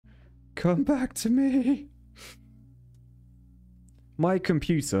Come back to me. My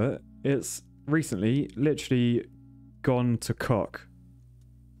computer, it's recently literally gone to cock.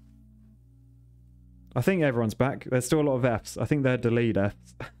 I think everyone's back. There's still a lot of Fs. I think they're delayed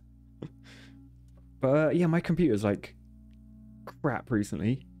Fs. But yeah, my computer's like crap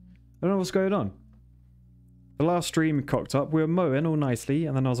recently. I don't know what's going on. The last stream cocked up. We were mowing all nicely,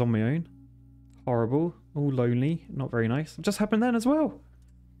 and then I was on my own. Horrible. All lonely. Not very nice. It just happened then as well.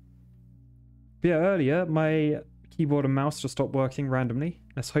 But yeah, earlier, my keyboard and mouse just stopped working randomly.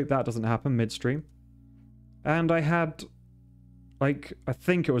 Let's hope that doesn't happen midstream. And I had, like, I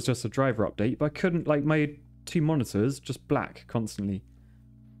think it was just a driver update, but I couldn't, like, my two monitors just black constantly.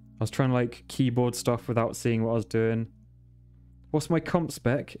 I was trying to, like, keyboard stuff without seeing what I was doing. What's my comp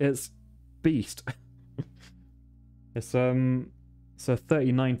spec? It's beast. It's a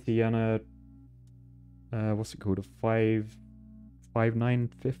 3090 and a what's it called? A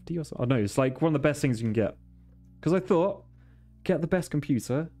 5950 or something? Oh no, it's like one of the best things you can get. Because I thought, get the best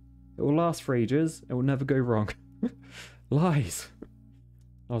computer, it will last for ages, it will never go wrong. Lies.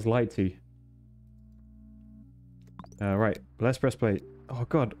 I was lied to. Right, let's press play. Oh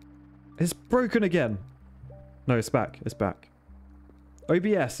god. It's broken again. No, it's back. It's back.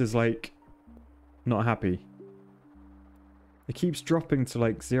 OBS is like not happy. It keeps dropping to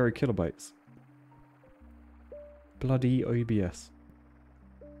like 0 kilobytes. Bloody OBS.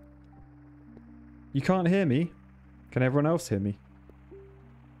 You can't hear me? Can everyone else hear me?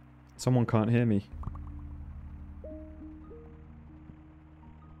 Someone can't hear me.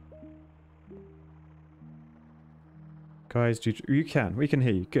 Guys, you can. We can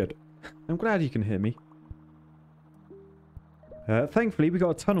hear you. Good. I'm glad you can hear me. Thankfully, we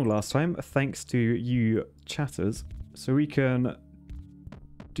got a tunnel last time, thanks to you chatters. So we can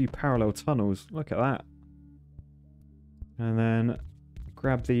do parallel tunnels. Look at that. And then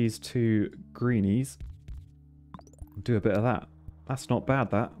grab these two greenies. Do a bit of that. That's not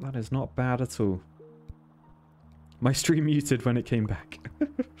bad, that. That is not bad at all. My stream muted when it came back.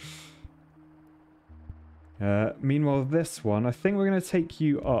 Meanwhile, this one, I think we're going to take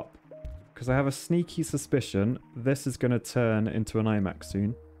you up. Because I have a sneaky suspicion this is going to turn into an iMac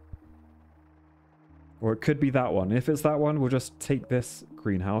soon. Or it could be that one. If it's that one, we'll just take this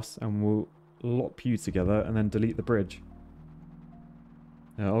greenhouse and we'll lop you together and then delete the bridge.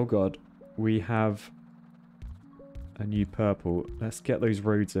 Oh god. We have a new purple. Let's get those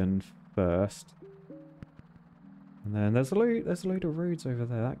roads in first. And then there's a load of roads over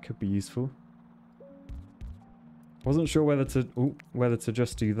there. That could be useful. Wasn't sure whether to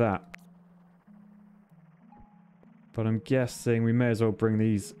just do that. But I'm guessing we may as well bring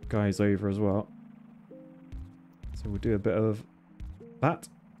these guys over as well. So we'll do a bit of that.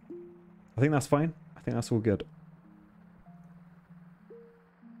 I think that's fine. I think that's all good.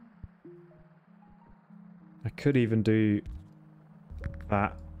 I could even do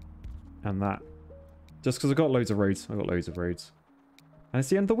that and that. Just because I've got loads of roads. I've got loads of roads. And it's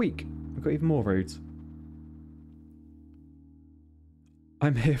the end of the week. We've got even more roads.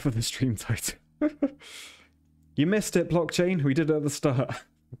 I'm here for the stream title. You missed it, blockchain. We did it at the start.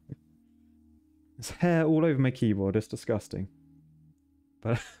 There's hair all over my keyboard. It's disgusting.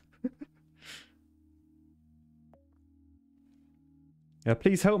 But yeah,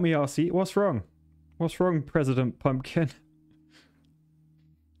 please help me, RCE. What's wrong? What's wrong, President Pumpkin?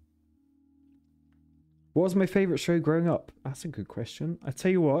 What was my favourite show growing up? That's a good question. I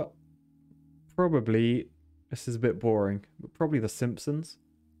tell you what. Probably, this is a bit boring, but probably The Simpsons.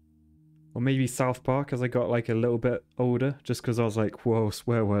 Or maybe South Park as I got like a little bit older. Just because I was like, whoa,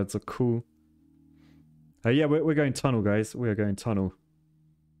 swear words are cool. Yeah, we're going tunnel, guys. We are going tunnel.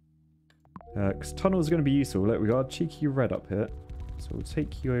 Because tunnel is going to be useful. Look, we got a cheeky red up here. So we'll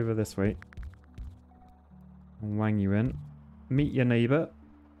take you over this way. And wang you in. Meet your neighbour.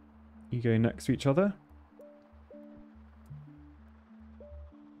 You go next to each other.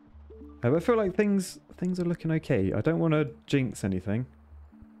 I feel like things are looking okay. I don't want to jinx anything.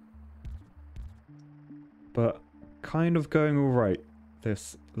 But kind of going alright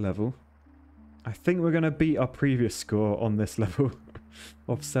this level. I think we're going to beat our previous score on this level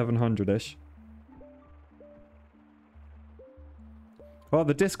of 700-ish. Oh,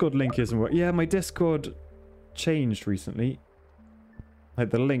 the Discord link isn't working. Yeah, my Discord changed recently. Like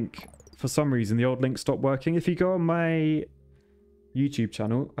the link, for some reason, the old link stopped working. If you go on my YouTube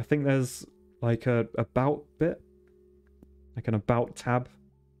channel, I think there's like a about bit. Like an about tab.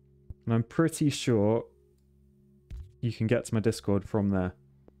 And I'm pretty sure you can get to my Discord from there.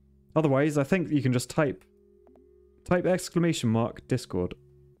 Otherwise, I think you can just type !Discord.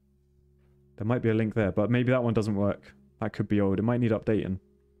 There might be a link there, but maybe that one doesn't work. That could be old. It might need updating.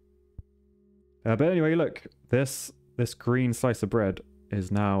 But anyway, look, this green slice of bread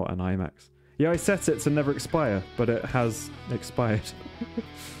is now an IMAX. Yeah, I set it to never expire, but it has expired.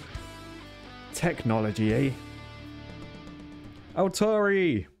 Technology, eh?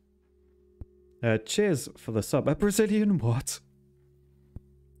 Autori! Cheers for the sub. A Brazilian what?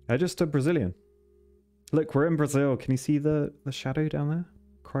 Just a Brazilian. Look, we're in Brazil. Can you see the shadow down there?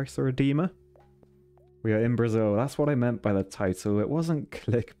 Christ the Redeemer? We are in Brazil. That's what I meant by the title. It wasn't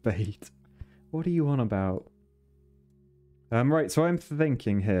clickbait. What are you on about? Right, so I'm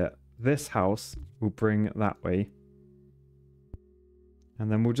thinking here. This house will bring that way.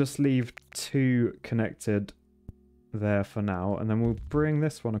 And then we'll just leave 2 connected there for now. And then we'll bring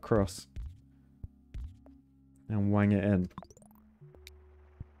this one across. And wang it in.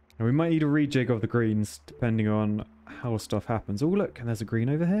 And we might need a rejig of the greens depending on how stuff happens. Oh look, and there's a green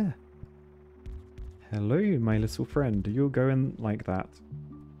over here. Hello, my little friend. You're going like that.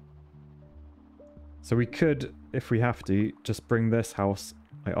 So we could, if we have to, just bring this house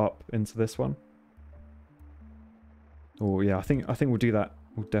like, up into this one. Oh yeah, I think we'll do that.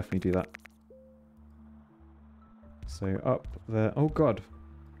 We'll definitely do that. So up there. Oh god.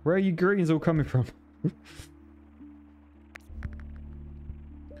 Where are you greens all coming from?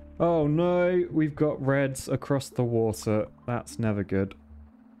 Oh no, we've got reds across the water. That's never good.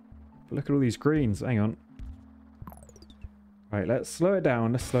 But look at all these greens. Hang on. Right, let's slow it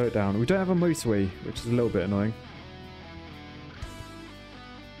down. Let's slow it down. We don't have a motorway, which is a little bit annoying.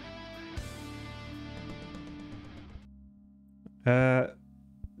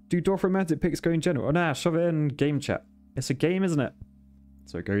 Do Dorf romantic pics go in general? Oh nah, shove it in game chat. It's a game, isn't it?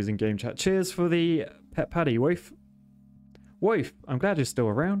 So it goes in game chat. Cheers for the pet paddy, Woif. Woif, I'm glad you're still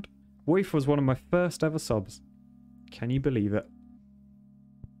around. Woif was one of my first ever subs. Can you believe it?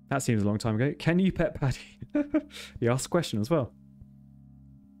 That seems a long time ago. Can you pet Paddy? He asked a question as well.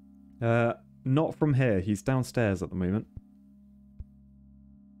 Not from here. He's downstairs at the moment.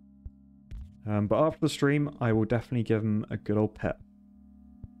 But after the stream, I will definitely give him a good old pet.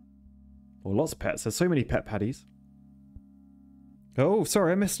 Or lots of pets. There's so many pet Paddies. Oh,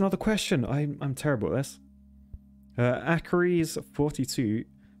 sorry. I missed another question. I'm terrible at this. Akaries42.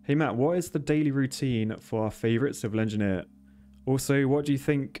 Hey Matt, what is the daily routine for our favourite civil engineer? Also, what do you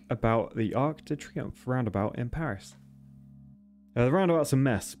think about the Arc de Triomphe roundabout in Paris? The roundabout's a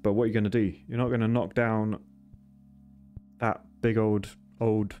mess, but what are you going to do? You're not going to knock down that big old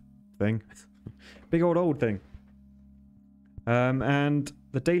thing. Big old thing. And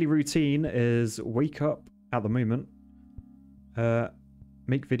the daily routine is wake up at the moment,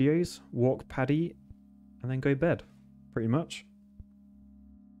 make videos, walk Paddy, and then go bed, pretty much.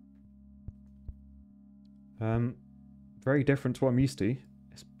 Very different to what I'm used to.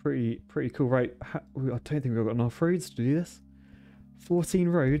 It's pretty cool, right? I don't think we've got enough roads to do this. 14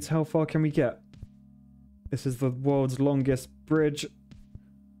 roads, how far can we get? This is the world's longest bridge.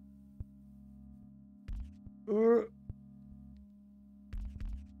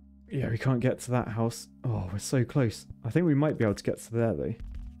 Yeah, we can't get to that house. Oh, we're so close. I think we might be able to get to there, though.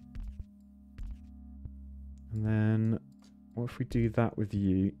 And then, what if we do that with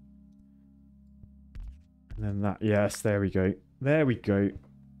you? And then that. Yes, there we go. There we go.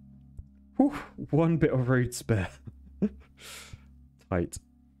 Whew, one bit of road spare. Tight.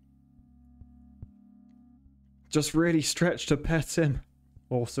 Just really stretched to pet him.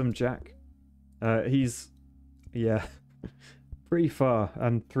 Awesome, Jack. He's, yeah, pretty far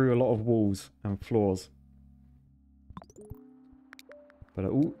and through a lot of walls and floors. But,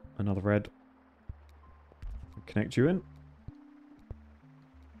 oh, another red. Connect you in.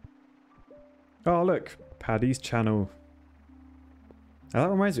 Oh, look. Paddy's channel. Now,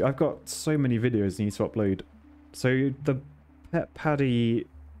 that reminds me, I've got so many videos I need to upload. So, the Pet Paddy...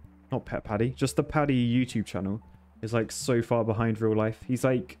 Not Pet Paddy, just the Paddy YouTube channel is, like, so far behind real life. He's,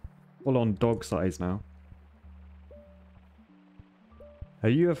 like, full-on dog size now.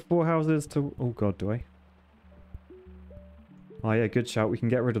 You have 4 houses to... Oh, God, do I? Oh, yeah, good shout. We can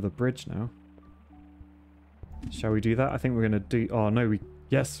get rid of the bridge now. Shall we do that? I think we're going to do... Oh, no,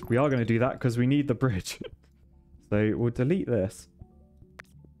 Yes, we are going to do that because we need the bridge. So we'll delete this.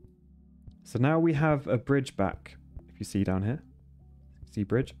 So now we have a bridge back. If you see down here. See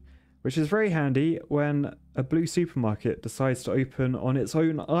bridge. Which is very handy when a blue supermarket decides to open on its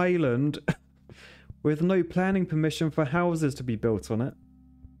own island with no planning permission for houses to be built on it.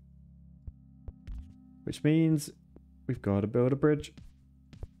 Which means we've got to build a bridge.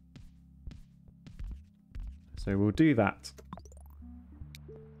 So we'll do that.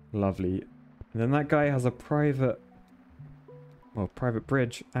 Lovely. And then that guy has a private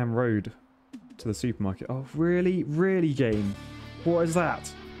bridge and road to the supermarket. Oh, really? Really, game? What is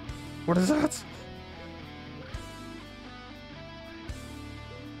that? What is that?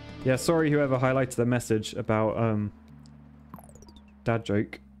 Yeah, sorry whoever highlighted the message about dad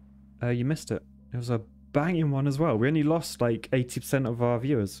joke. You missed it. It was a banging one as well. We only lost like 80% of our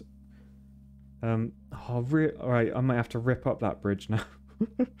viewers. Alright, I might have to rip up that bridge now.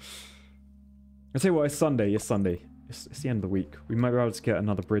 I'll tell you what, it's Sunday. It's Sunday. It's the end of the week. We might be able to get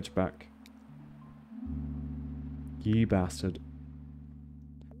another bridge back. You bastard.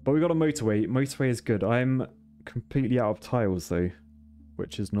 But we got a motorway. Motorway is good. I'm completely out of tiles though,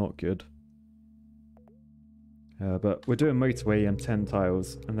 which is not good. But we're doing motorway and 10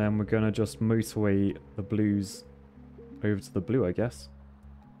 tiles, and then we're going to just motorway the blues over to the blue, I guess.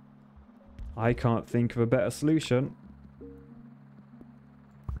 I can't think of a better solution.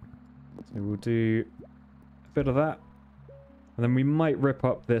 So we'll do a bit of that. And then we might rip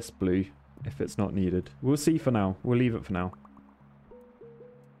up this blue if it's not needed. We'll see for now. We'll leave it for now.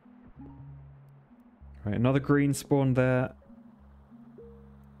 Right, another green spawn there.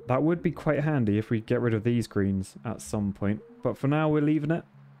 That would be quite handy if we get rid of these greens at some point. But for now, we're leaving it.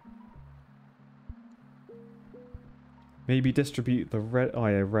 Maybe distribute the red... Oh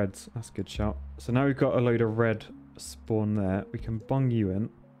yeah, reds. That's a good shout. So now we've got a load of red spawn there. We can bung you in.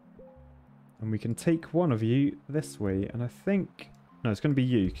 And we can take one of you this way. And I think... No, it's going to be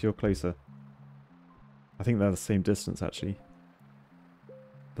you because you're closer. I think they're the same distance, actually.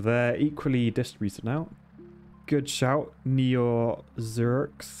 But they're equally distributed now. Good shout, Neo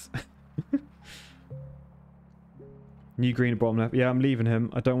Zerx. New green bottom left. Yeah, I'm leaving him.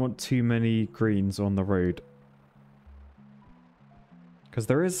 I don't want too many greens on the road. Because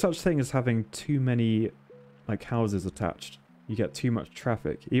there is such thing as having too many like houses attached. You get too much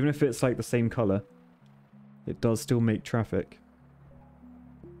traffic. Even if it's like the same colour, it does still make traffic.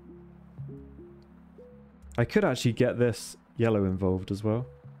 I could actually get this yellow involved as well.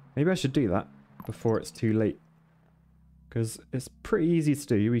 Maybe I should do that before it's too late. Because it's pretty easy to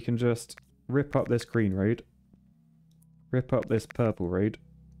do. We can just rip up this green road. Rip up this purple road.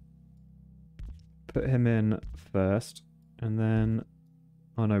 Put him in first. And then...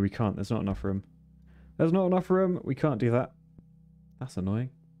 Oh no, we can't. There's not enough room. There's not enough room. We can't do that. That's annoying.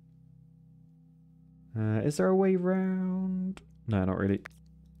 Is there a way round? No, not really.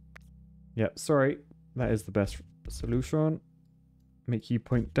 Yep, sorry. That is the best solution. Make you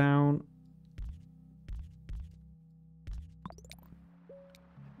point down.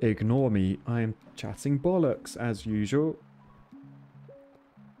 Ignore me. I am chatting bollocks as usual.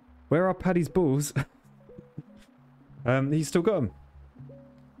 Where are Paddy's balls? He's still got them.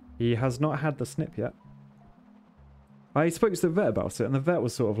 He has not had the snip yet. I spoke to the vet about it, and the vet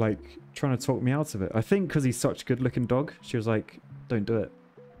was sort of like trying to talk me out of it. I think because he's such a good looking dog, she was like, don't do it.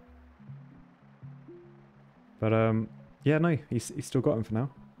 But yeah, no, he's still got him for now.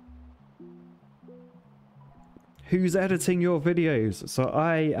 Who's editing your videos? So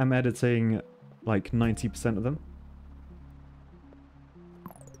I am editing like 90% of them.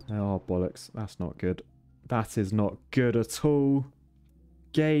 Oh, bollocks. That's not good. That is not good at all.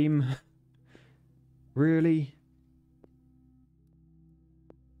 Game. Really?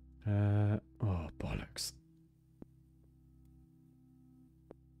 Oh, bollocks.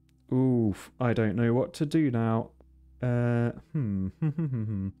 Oof. I don't know what to do now.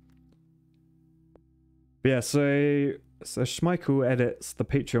 But yeah, so Schmeichel edits the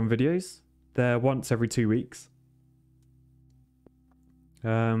Patreon videos. They're once every 2 weeks.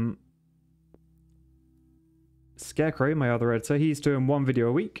 Scarecrow, my other editor, he's doing 1 video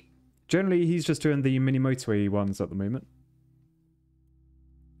a week. Generally, he's just doing the mini motorway ones at the moment.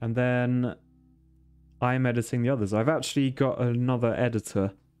 And then I'm editing the others. I've actually got another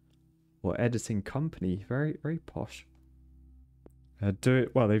editor or editing company. Very, very posh.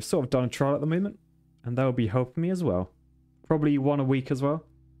 Well, they've sort of done a trial at the moment. And they'll be helping me as well. Probably 1 a week as well.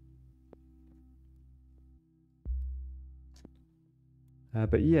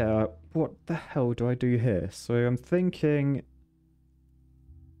 But yeah, what the hell do I do here? So I'm thinking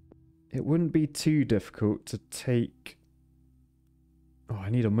it wouldn't be too difficult to take... Oh, I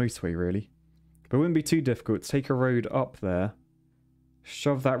need a motorway really. But it wouldn't be too difficult to take a road up there.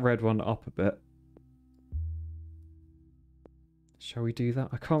 Shove that red one up a bit. Shall we do that?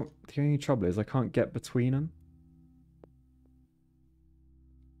 I can't... The only trouble is I can't get between them.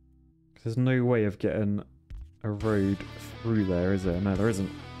 There's no way of getting a road through there, is there? No, there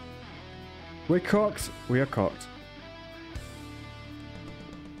isn't. We're cocked. We are cocked.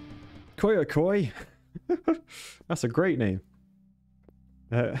 Koi Koi. That's a great name.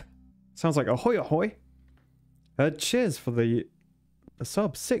 Sounds like ahoy ahoy. Cheers for the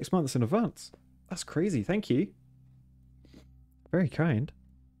sub 6 months in advance. That's crazy. Thank you. Very kind.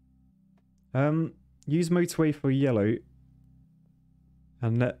 Use motorway for yellow.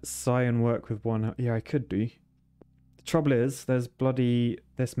 And let Cyan work with one. Yeah, I could do. The trouble is, there's bloody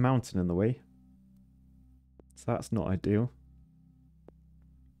this mountain in the way. So that's not ideal.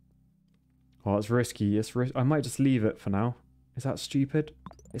 Oh, it's risky. I might just leave it for now. Is that stupid?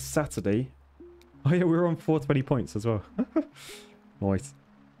 It's Saturday. Oh yeah, we're on 420 points as well. Nice.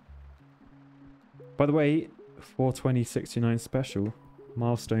 By the way, 42069 special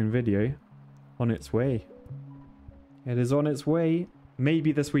milestone video on its way. It is on its way.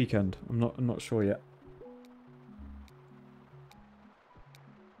 Maybe this weekend. I'm not sure yet.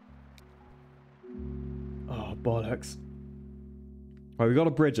 Oh, bollocks. Right, we got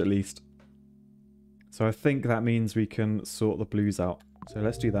a bridge at least. So I think that means we can sort the blues out. So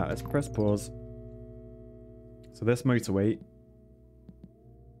let's do that. Let's press pause. So this motorway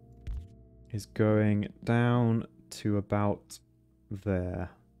is going down to about there.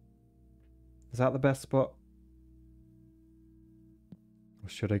 Is that the best spot? Or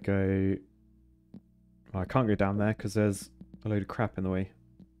should I go... Oh, I can't go down there because there's a load of crap in the way.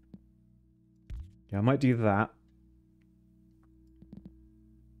 Yeah, I might do that.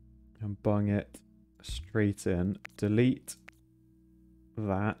 And bung it straight in. Delete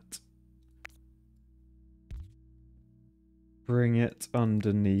that. Bring it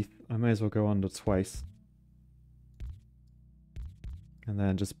underneath. I may as well go under twice. And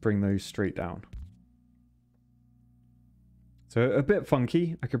then just bring those straight down. So a bit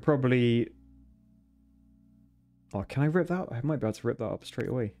funky. I could probably... Oh, can I rip that? I might be able to rip that up straight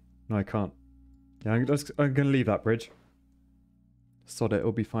away. No, I can't. Yeah, I'm going to leave that bridge. Sod it,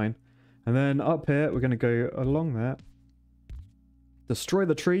 it'll be fine. And then up here, we're going to go along there. Destroy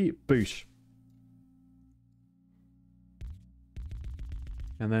the tree, boosh.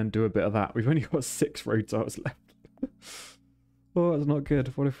 And then do a bit of that. We've only got 6 road tiles left. Oh, that's not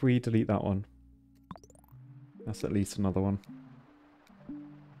good. What if we delete that one? That's at least another one.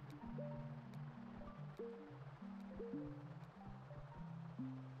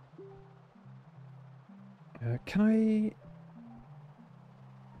 Can I...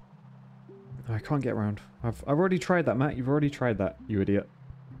 I can't get around. I've already tried that, Matt. You've already tried that, you idiot.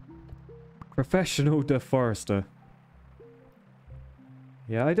 Professional deforester.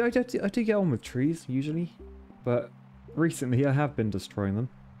 Yeah, I do get on with trees, usually. But recently I have been destroying them.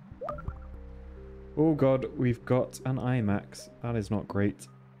 Oh god, we've got an IMAX. That is not great.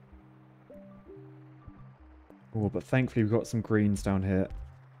 Oh, but thankfully we've got some greens down here.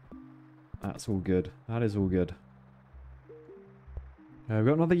 That's all good. That is all good. We've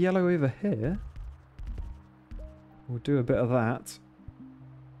got another yellow over here. We'll do a bit of that.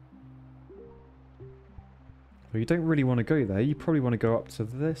 Well, you don't really want to go there. You probably want to go up to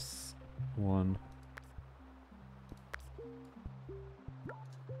this one.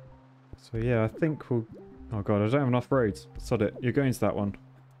 So yeah, I think we'll... Oh god, I don't have enough roads. Sod it. You're going to that one.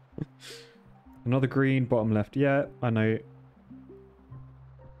 Another green, bottom left. Yeah, I know.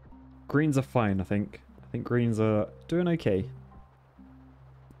 Greens are fine, I think. I think greens are doing okay.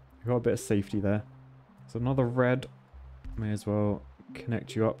 We've got a bit of safety there. So another red. May as well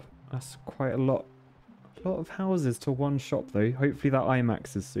connect you up. That's quite a lot. A lot of houses to one shop though. Hopefully that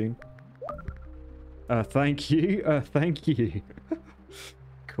IMAX is soon. Thank you. Thank you.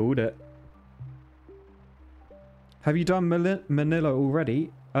 Called it. Have you done Manila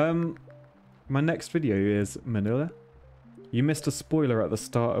already? My next video is Manila. You missed a spoiler at the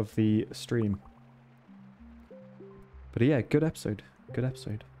start of the stream. But yeah, good episode. Good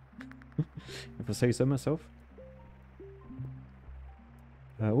episode. If I say so myself.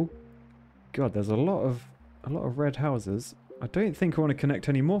 Oh god, there's a lot of red houses. I don't think I want to connect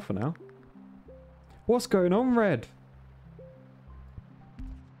any more for now. What's going on, red?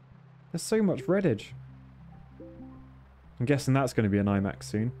 There's so much redage. I'm guessing that's going to be an IMAX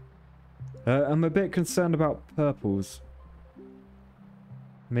soon. I'm a bit concerned about purples.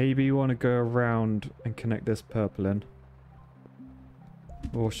 Maybe you want to go around and connect this purple in.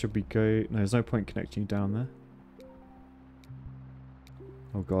 Or should we go... No, there's no point connecting you down there.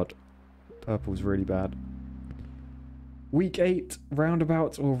 Oh god. Purple's really bad. Week 8,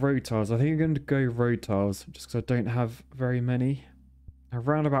 roundabouts or road tiles? I think I'm going to go road tiles, just because I don't have very many. A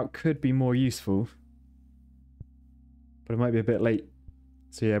roundabout could be more useful. But it might be a bit late.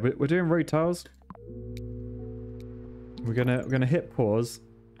 So yeah, we're doing road tiles. We're gonna hit pause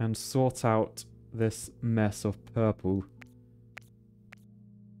and sort out this mess of purple.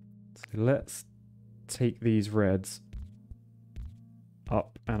 So let's take these reds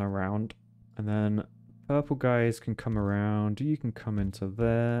up and around, and then purple guys can come around. You can come into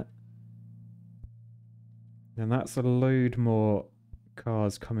there. And that's a load more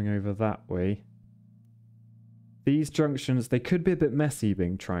cars coming over that way. These junctions, they could be a bit messy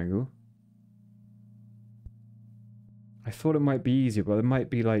being triangle. I thought it might be easier, but it might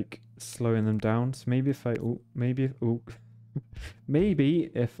be like slowing them down. So maybe if I, maybe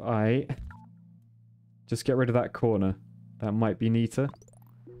if I just get rid of that corner, that might be neater.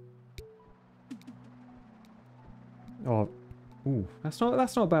 Oh, ooh, that's not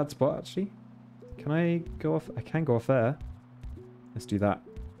a bad spot actually. Can I go off? I can go off there. Let's do that.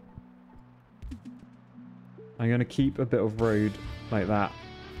 I'm going to keep a bit of road like that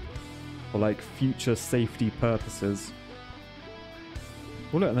for like future safety purposes.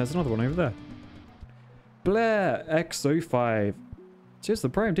 Oh look, and there's another one over there. Blair X05. Cheers to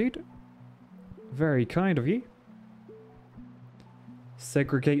the prime, dude. Very kind of you.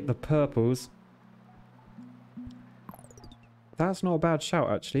 Segregate the purples. That's not a bad shout,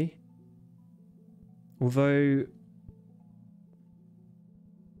 actually. Although...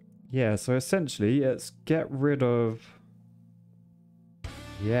 yeah, so essentially, it's get rid of...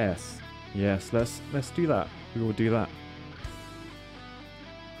 yes. Yes, let's do that. We will do that.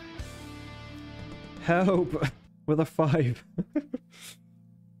 Help! With a 5.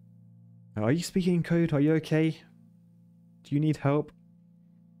 Are you speaking code? Are you okay? Do you need help?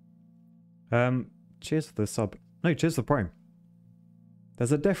 Cheers for the sub. No, cheers for the prime.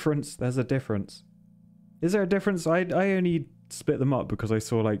 There's a difference. There's a difference. Is there a difference? I only split them up because I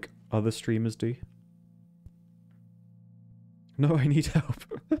saw like other streamers do. No, I need help.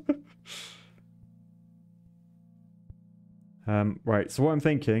 Right, so what I'm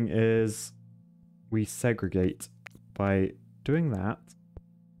thinking is we segregate by doing that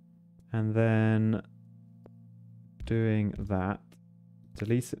and then doing that,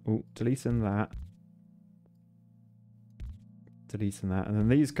 deleting that, deleting that, and then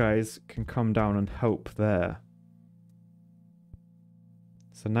these guys can come down and help there.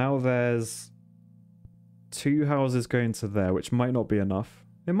 So now there's 2 houses going to there, which might not be enough.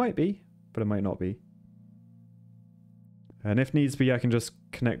 It might be, but it might not be. And if needs be, I can just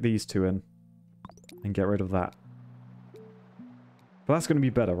connect these 2 in and get rid of that. But that's going to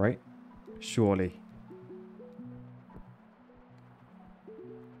be better, right? Surely.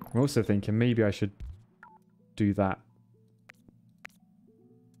 I'm also thinking maybe I should do that.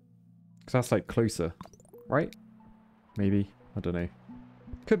 Because that's like closer, right? Maybe. I don't know.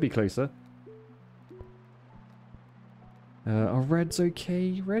 Could be closer. Are reds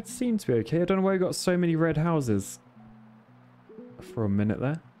okay? Red seems to be okay. I don't know why I got so many red houses for a minute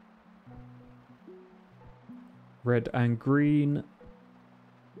there. Red and green.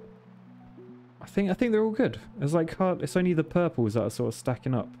 I think they're all good. It's like hard. It's only the purples that are sort of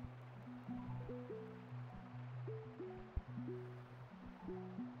stacking up.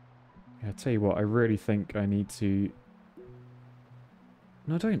 Yeah, I'll tell you what. I really think I need to.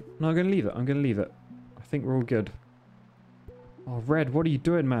 No, I don't. No, I'm gonna leave it. I'm gonna leave it. I think we're all good. Oh, red. What are you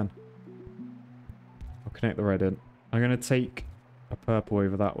doing, man? I'll connect the red in. I'm gonna take a purple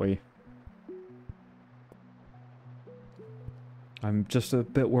over that way. I'm just a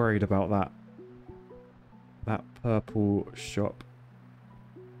bit worried about that. That purple shop.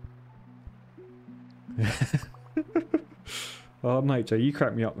 Oh, Nitro, you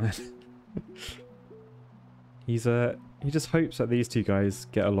crack me up, man. He just hopes that these 2 guys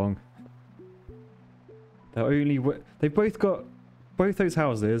get along. They're only... they've both got... both those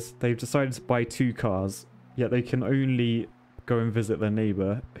houses, they've decided to buy 2 cars, yet they can only go and visit their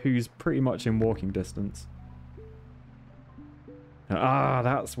neighbour, who's pretty much in walking distance. Ah,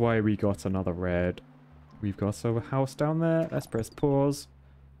 that's why we got another red. We've got a house down there. Let's press pause.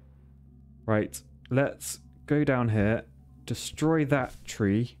 Right, let's go down here, destroy that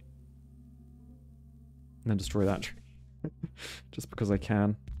tree, and then destroy that tree. Just because I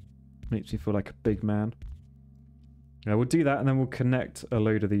can. Makes me feel like a big man. Yeah, we'll do that and then we'll connect a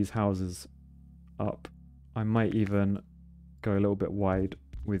load of these houses up. I might even go a little bit wide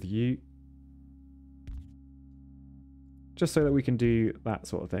with you. Just so that we can do that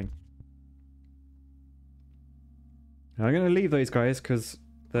sort of thing. Now, I'm going to leave those guys because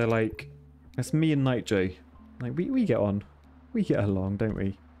they're like... it's me and Nitro. Like, we get on. We get along, don't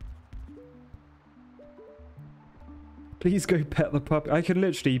we? Please go pet the puppy. I can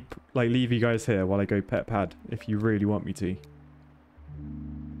literally like leave you guys here while I go pet Pad if you really want me to.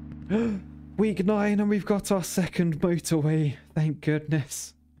 Week 9 and we've got our second motorway. Thank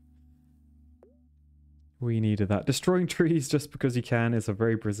goodness. We needed that. Destroying trees just because you can is a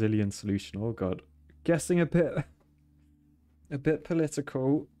very Brazilian solution. Oh god. Guessing a bit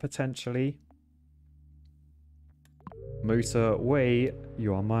political, potentially. Motorway,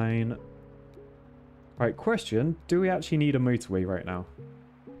 you are mine. Right, question. Do we actually need a motorway right now?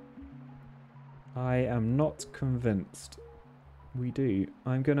 I am not convinced. We do.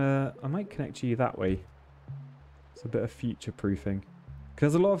 I might connect you that way. It's a bit of future proofing.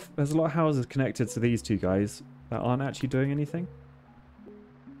 Because there's a lot of houses connected to these two guys that aren't actually doing anything.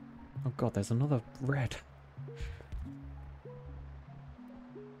 Oh god, there's another red.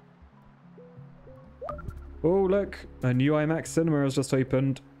 Oh look, a new IMAX cinema has just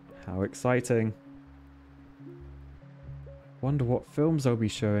opened. How exciting. Wonder what films they'll be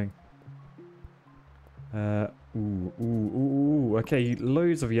showing. Okay,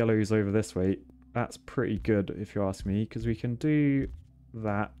 loads of yellows over this way. That's pretty good if you ask me, because we can do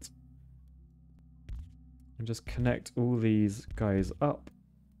that and just connect all these guys up,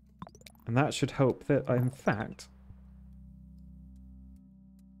 and that should help. That in fact,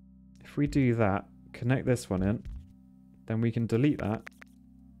 if we do that, connect this one in, then we can delete that,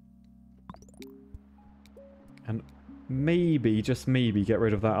 and maybe, just maybe, get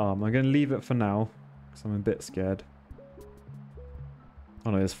rid of that arm. I'm going to leave it for now because I'm a bit scared.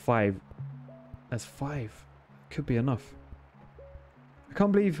 Oh no, there's 5. There's 5. Could be enough. I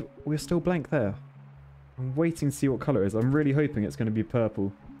can't believe we're still blank there. I'm waiting to see what colour it is. I'm really hoping it's going to be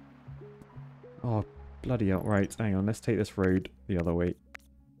purple. Oh, bloody hell. Right, hang on. Let's take this road the other way.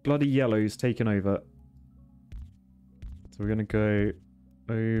 Bloody yellow's taken over. So we're going to go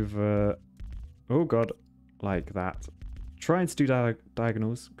over... Oh, God. Like that. Trying to do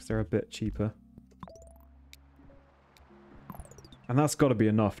diagonals because they're a bit cheaper. And that's got to be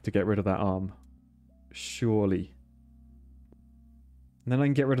enough to get rid of that arm. Surely. And then I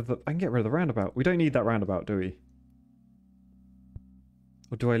can get rid of the roundabout. We don't need that roundabout, do we?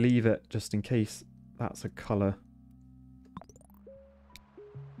 Or do I leave it just in case that's a colour?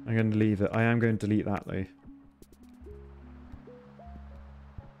 I'm going to leave it. I am going to delete that though.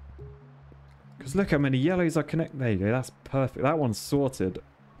 Because look how many yellows are connected. There you go. That's perfect. That one's sorted.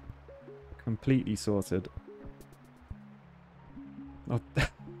 Completely sorted. Oh,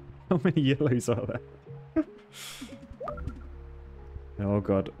 how many yellows are there? Oh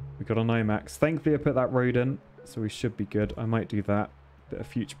god, we got an IMAX. Thankfully I put that road in, so we should be good. I might do that. Bit of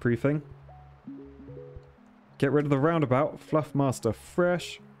future proofing. Get rid of the roundabout. Fluff Master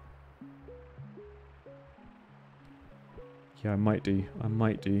fresh. Yeah, I might do. I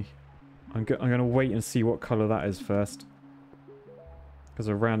might do. I'm going to wait and see what colour that is first. Because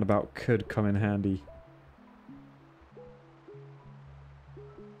a roundabout could come in handy.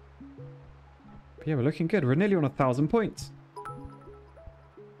 But yeah, we're looking good. We're nearly on 1,000 points.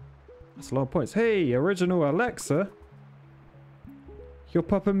 That's a lot of points. Hey, original Alexa. Your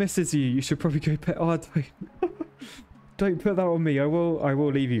papa misses you. You should probably go pet... Oh, don't put that on me. I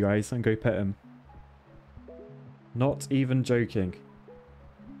will leave you guys and go pet him. Not even joking.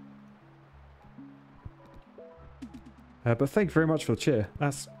 But thank you very much for the cheer.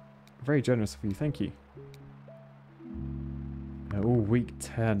 That's very generous of you. Thank you. Oh, week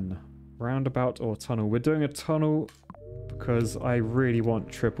 10. Roundabout or tunnel. We're doing a tunnel because I really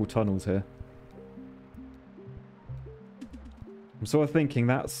want triple tunnels here. I'm sort of thinking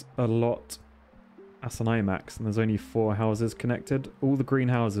that's a lot. That's an IMAX and there's only 4 houses connected. All the green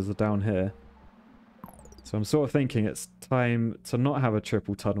houses are down here. So I'm sort of thinking it's time to not have a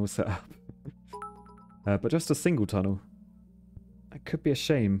triple tunnel set up. But just a single tunnel. It could be a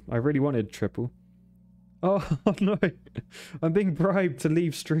shame. I really wanted triple. Oh, no. I'm being bribed to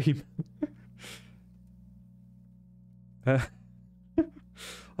leave stream. I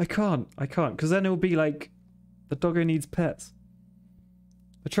can't, because then it'll be like the doggo needs pets.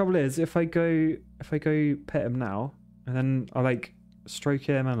 The trouble is, if I go pet him now, and then I like stroke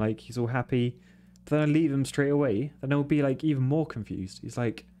him and like he's all happy, but then I leave him straight away, then he'll be like even more confused. He's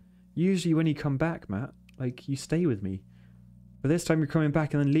like, usually when you come back, Matt, like you stay with me, but this time you're coming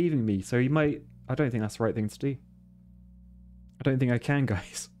back and then leaving me. So he might. I don't think that's the right thing to do. I don't think I can,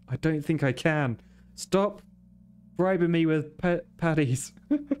 guys. I don't think I can. Stop bribing me with patties.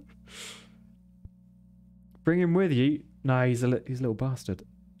 Bring him with you. Nah, he's a little bastard.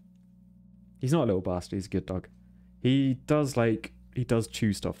 He's not a little bastard. He's a good dog. He does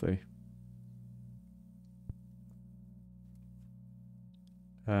chew stuff though.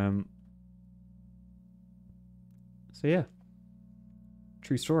 So yeah.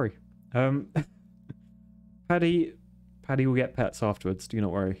 True story. Paddy will get pets afterwards, do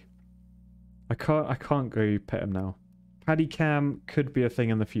not worry. I can't go pet him now. Paddy cam could be a thing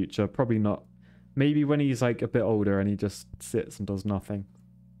in the future, probably not. Maybe when he's like a bit older and he just sits and does nothing.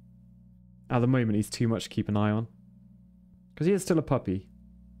 At the moment he's too much to keep an eye on. Because he is still a puppy.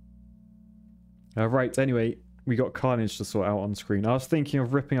 Right, anyway, we got carnage to sort out on screen. I was thinking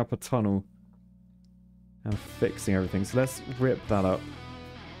of ripping up a tunnel and fixing everything, so let's rip that up.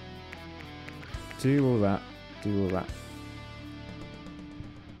 Do all that. Do all that.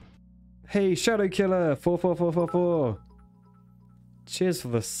 Hey, Shadow Killer 44444. Cheers for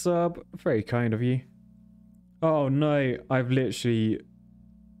the sub. Very kind of you. Oh no, I've literally...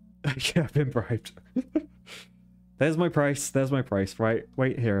 yeah, I've been bribed. There's my price. There's my price. Right,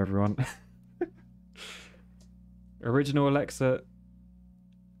 wait here, everyone. Original Alexa.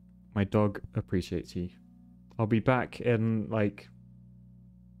 My dog appreciates you. I'll be back in like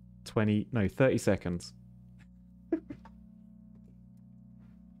 30 seconds.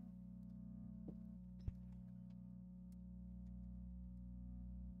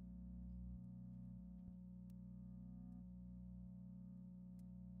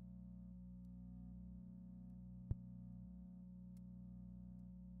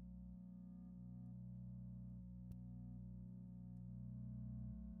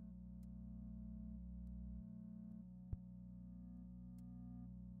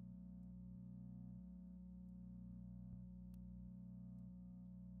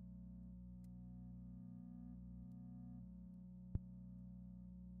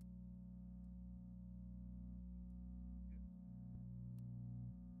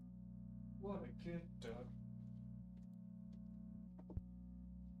 What a good dog.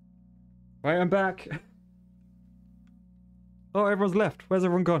 Right, I'm back. Oh, everyone's left. Where's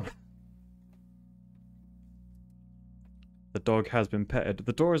everyone gone? The dog has been petted.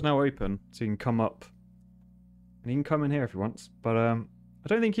 The door is now open, so you can come up. And he can come in here if he wants. But I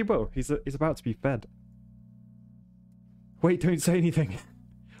don't think he will. He's about to be fed. Wait, don't say anything.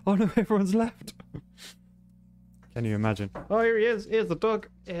 Oh no, everyone's left. Can you imagine? Oh, here he is. Here's the dog.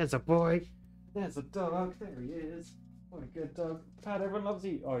 Here's a boy. There's a dog. There he is. What a good dog. Pat, everyone loves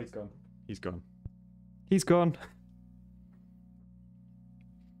you. Oh, he's gone. He's gone. He's gone.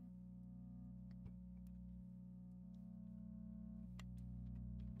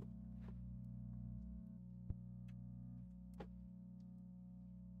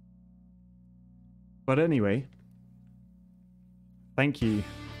 But anyway, thank you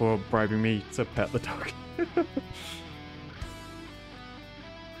for bribing me to pet the dog.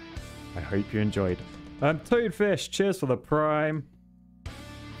 I hope you enjoyed. Toadfish, cheers for the prime.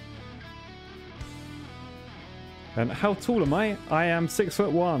 And how tall am I? I am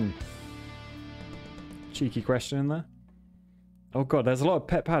 6'1". Cheeky question in there. Oh god, there's a lot of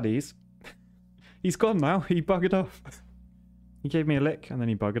pet paddies. He's gone now. He buggered off. He gave me a lick and then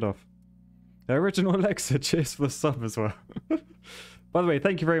he buggered off. The original Alexa, cheers for the sub as well. By the way,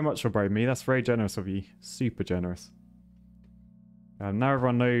 thank you very much for bribing me. That's very generous of you. Super generous. Now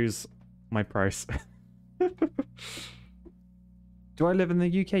everyone knows my price. Do I live in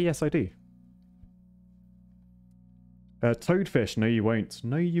the UK? Yes, I do. Toadfish, no you won't.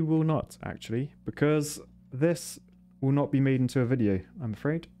 No you will not, actually. Because this will not be made into a video, I'm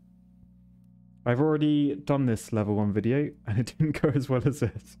afraid. I've already done this level 1 video, and it didn't go as well as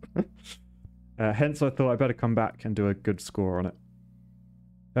this. Hence I thought I better come back and do a good score on it.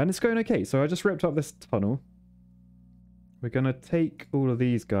 And it's going okay, so I just ripped up this tunnel. We're going to take all of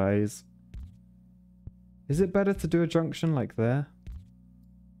these guys. Is it better to do a junction like there?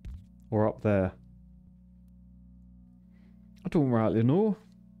 Or up there? I don't rightly know.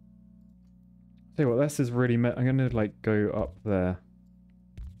 Tell you what, this is really... I'm going to like go up there.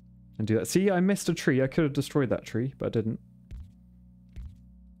 And do that. See, I missed a tree. I could have destroyed that tree, but I didn't.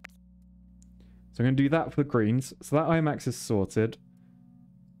 So I'm going to do that for the greens. So that IMAX is sorted.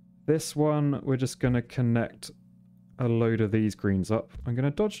 This one, we're just going to connect a load of these greens up. I'm going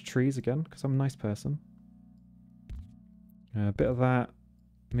to dodge trees again, because I'm a nice person. A bit of that.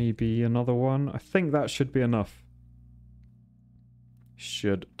 Maybe another one. I think that should be enough.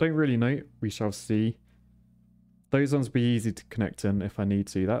 Should. Don't really know. We shall see. Those ones will be easy to connect in if I need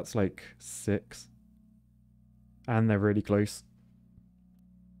to. That's like 6. And they're really close.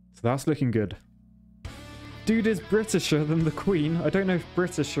 So that's looking good. Dude is Britisher than the Queen. I don't know if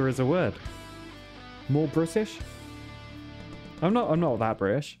Britisher is a word. More British? I'm not that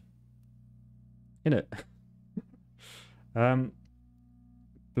British. Innit?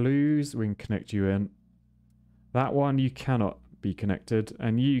 Blues, we can connect you in. That one you cannot be connected,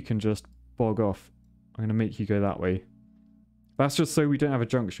 and you can just bog off. I'm going to make you go that way. That's just so we don't have a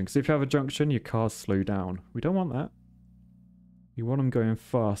junction, because if you have a junction, your cars slow down. We don't want that. You want them going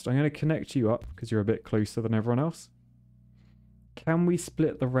fast. I'm going to connect you up, because you're a bit closer than everyone else. Can we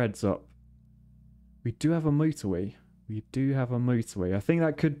split the reds up? We do have a motorway. We do have a motorway. I think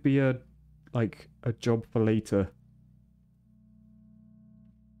that could be a job for later.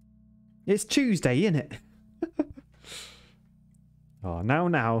 It's Tuesday, innit? Oh,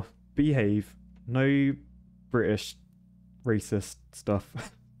 now, behave. No British racist stuff.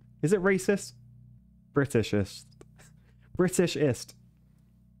 Is it racist? Britishist. Britishist.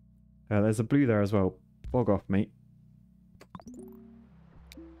 There's a blue there as well. Bog off, mate.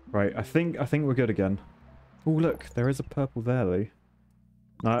 Right, I think we're good again. Oh, look, there is a purple there, though.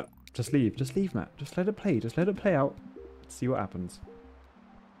 No, just leave. Just leave, Matt. Just let it play. Just let it play out. See what happens.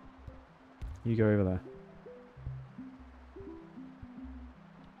 You go over there.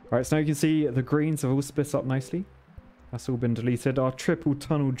 Right, so now you can see the greens have all split up nicely. That's all been deleted. Our triple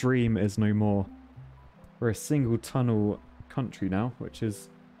tunnel dream is no more. We're a single tunnel country now, which is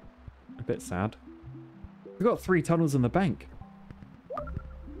a bit sad. We've got 3 tunnels in the bank.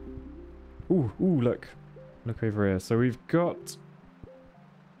 Ooh, look. Look over here. So we've got...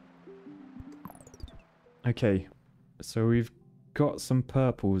 Okay. So we've got some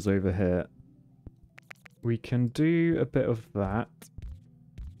purples over here. We can do a bit of that.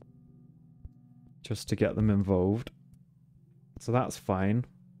 Just to get them involved. So that's fine.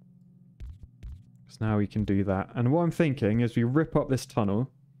 So now we can do that. And what I'm thinking is we rip up this tunnel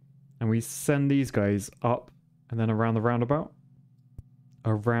and we send these guys up and then around the roundabout.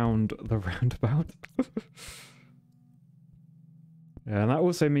 Around the roundabout. Yeah, and that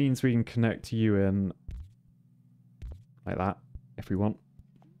also means we can connect you in like that if we want.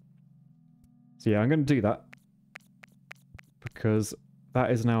 So yeah, I'm going to do that because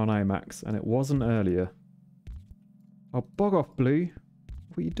that is now an IMAX and it wasn't earlier. Oh, bog off, Blue.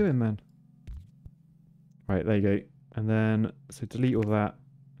 What are you doing, man? Right, there you go. And then, so delete all that.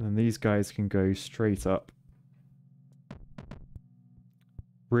 And then these guys can go straight up.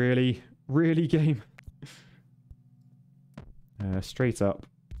 Really? Really, game? Straight up.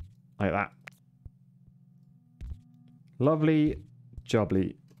 Like that. Lovely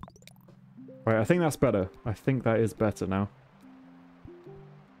jubbly. Right, I think that's better. I think that is better now.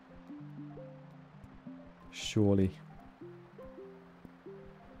 Surely.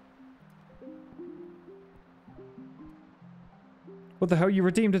 What the hell? You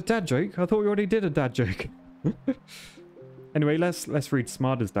redeemed a dad joke? I thought we already did a dad joke. Anyway, let's read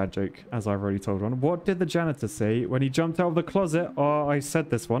Smarter's dad joke, as I've already told one. What did the janitor say when he jumped out of the closet? Oh, I said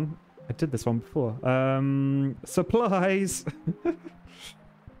this one. I did this one before. Supplies!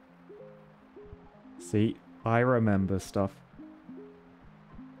 See, I remember stuff.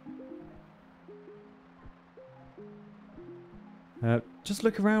 Just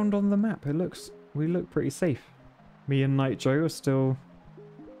look around on the map. We look pretty safe. Me and Night Joe are still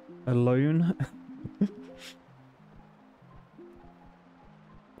alone.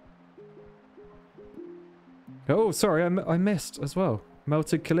 Oh, sorry, I missed as well.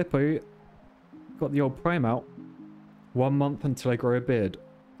 Melted Calippo got the old prime out. 1 month until I grow a beard.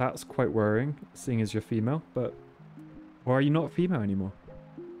 That's quite worrying, seeing as you're female, but... Or are you not female anymore?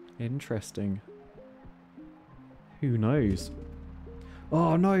 Interesting. Who knows?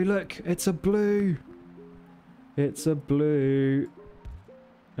 Oh no, look! It's a blue! It's a blue.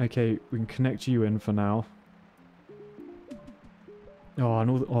 Okay, we can connect you in for now. Oh,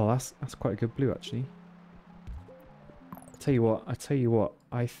 and that's quite a good blue, actually. I tell you what,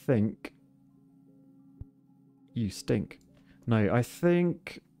 I think... You stink. No, I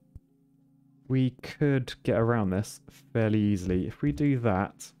think... We could get around this fairly easily. If we do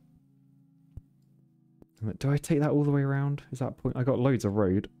that... Do I take that all the way around? Is that point? I got loads of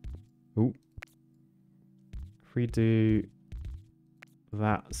road. Ooh. If we do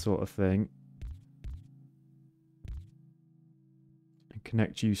that sort of thing and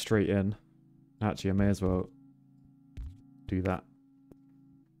connect you straight in. Actually, I may as well do that.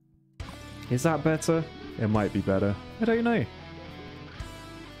 Is that better? It might be better. I don't know.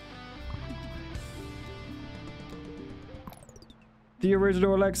 The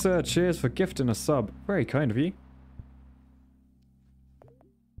original Alexa, cheers for gifting a sub. Very kind of you.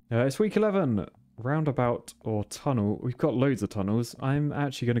 It's week 11. Roundabout or tunnel. We've got loads of tunnels. I'm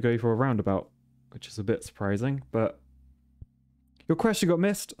actually going to go for a roundabout, which is a bit surprising, but... Your question got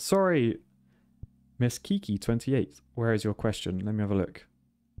missed. Sorry. Miss Kiki28. Where is your question? Let me have a look.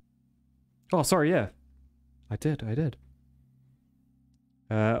 Oh, sorry, yeah. I did.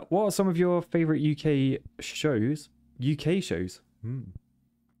 What are some of your favourite UK shows? UK shows?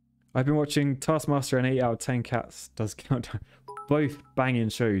 I've been watching Taskmaster and 8 out of 10 Cats Does Countdown. Both banging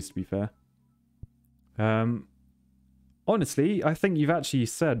shows, to be fair. Honestly, I think you've actually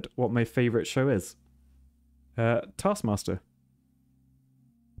said what my favourite show is. Taskmaster.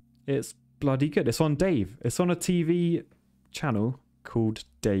 It's bloody good. It's on Dave. It's on a TV channel called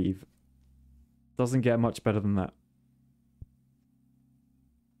Dave. Doesn't get much better than that.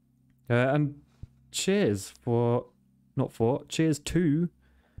 And cheers for... Not for. Cheers to...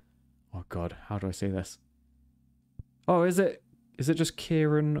 Oh god, how do I say this? Oh, is it just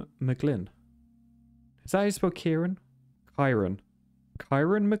Kieran McGlynn? Is that how you spell Kieran? Kyron.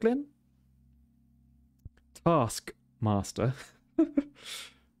 Kyron McGlynn? Task Master.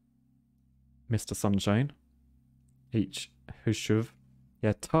 Mr. Sunshine. H. Hushuv.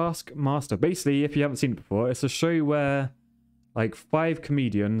 Yeah, Task Master. Basically, if you haven't seen it before, it's a show where like 5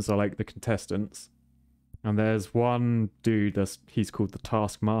 comedians are like the contestants. And there's one dude he's called the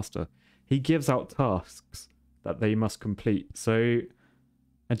Task Master. He gives out tasks that they must complete. So,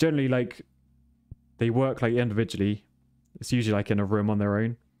 and generally like they work like individually. It's usually like in a room on their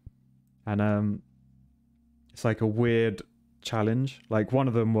own. And it's like a weird challenge. Like one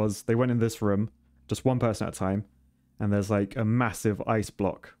of them was they went in this room, just one person at a time, and there's like a massive ice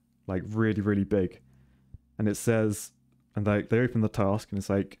block, like really, really big. And it says, and they open the task and it's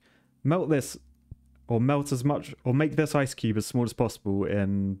like, melt this or melt as much or make this ice cube as small as possible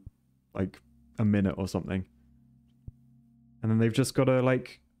in like a minute or something. And then they've just got to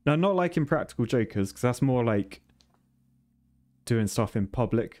like, no, not like in Practical Jokers, because that's more like doing stuff in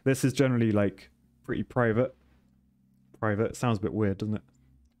public. This is generally like pretty private. Private sounds a bit weird, doesn't it?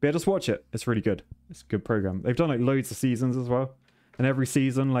 But yeah, just watch it. It's really good. It's a good program. They've done like loads of seasons as well, and every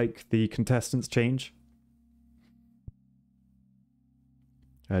season like the contestants change.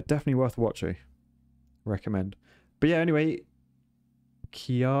 Definitely worth watching. Recommend. But yeah, anyway,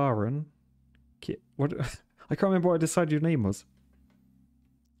 Kiaran. What? I can't remember what I decided your name was.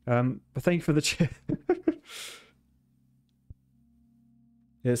 But thank you for the cheer.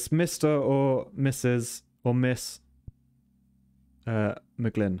 It's Mr. or Mrs. or Miss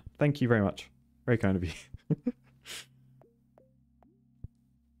McGlynn. Thank you very much. Very kind of you.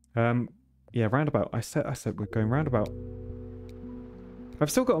 Yeah, roundabout. I said we're going roundabout. I've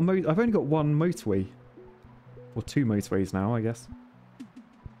still got I've only got one motorway. Or 2 motorways now, I guess.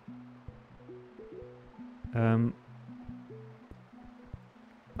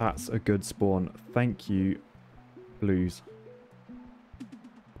 That's a good spawn. Thank you, Blues.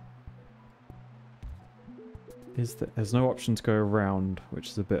 There's no option to go around, which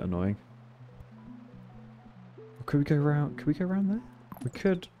is a bit annoying. Or could we go around? Could we go around there? We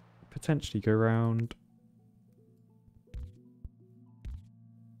could potentially go around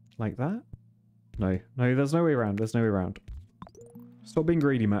like that. No, there's no way around. There's no way around. Stop being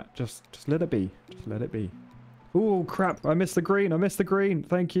greedy, Matt. Just let it be. Just let it be. Oh crap! I missed the green. I missed the green.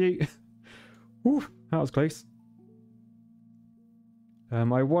 Thank you. Ooh, that was close. I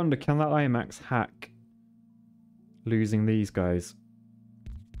wonder, can that IMAX hack losing these guys?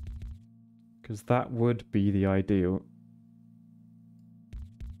 Because that would be the ideal.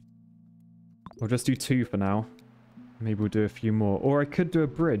 We'll just do 2 for now. Maybe we'll do a few more. Or I could do a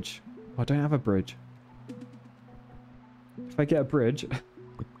bridge. I don't have a bridge. If I get a bridge,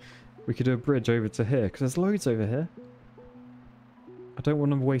 we could do a bridge over to here, because there's loads over here. I don't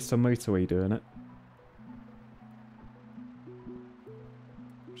want to waste a motorway doing it.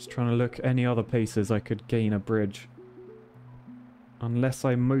 Just trying to look any other places I could gain a bridge. Unless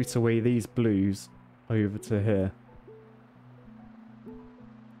I motorway these blues over to here.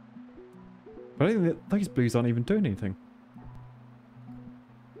 But I think that those blues aren't even doing anything.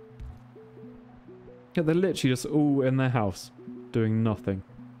 Yeah, they're literally just all in their house, doing nothing.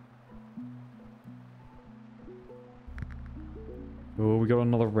 Oh, we got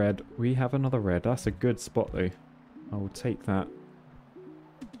another red. We have another red. That's a good spot, though. I will take that.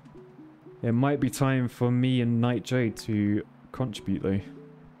 It might be time for me and Night J to contribute, though.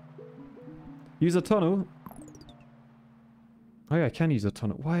 Use a tunnel? Oh yeah, I can use a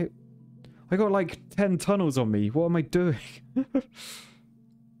tunnel. Why? I got like 10 tunnels on me. What am I doing?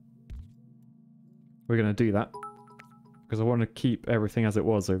 We're going to do that. Because I want to keep everything as it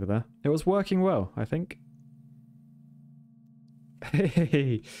was over there. It was working well, I think.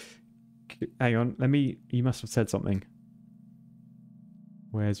 Hey, hang on. Let me... You must have said something.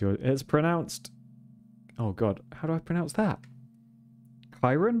 Where's your... It's pronounced... Oh, God. How do I pronounce that?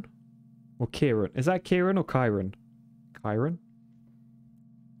 Kyron? Or Kieran? Is that Kieran or Kyron? Kyron?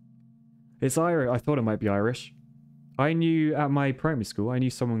 It's Irish. I thought it might be Irish. I knew at my primary school, I knew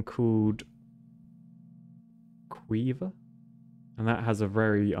someone called... Queever? And that has a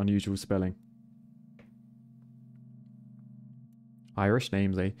very unusual spelling. Irish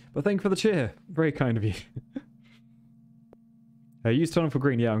names, eh? But thank you for the cheer. Very kind of you. Use tunnel for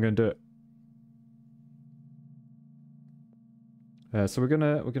green. Yeah, I'm going to do it. So we're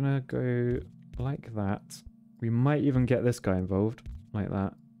gonna go like that. We might even get this guy involved, like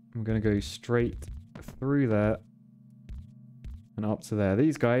that. I'm gonna go straight through there and up to there.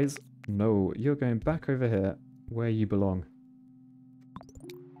 These guys, no, you're going back over here where you belong.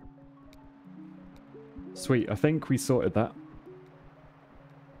 Sweet, I think we sorted that.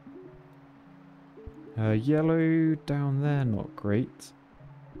 Yellow down there, not great.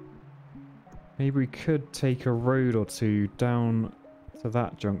 Maybe we could take a road or two down to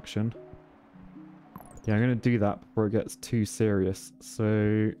that junction. Yeah, I'm going to do that before it gets too serious.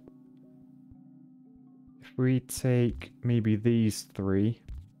 So if we take maybe these three.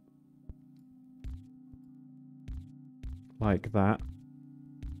 Like that.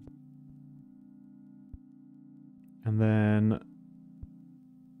 And then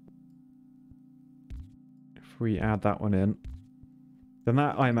if we add that one in, then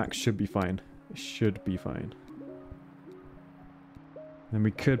that IMAX should be fine. It should be fine. Then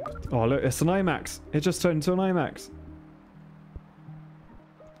we could... Oh, look, it's an IMAX. It just turned into an IMAX.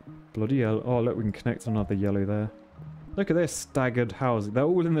 Bloody hell. Oh, look, we can connect another yellow there. Look at this staggered housing. They're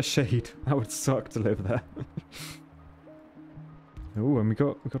all in the shade. That would suck to live there. Oh, and we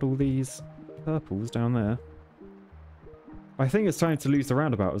got all these purples down there. I think it's time to lose the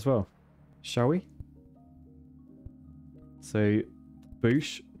roundabout as well. Shall we? So,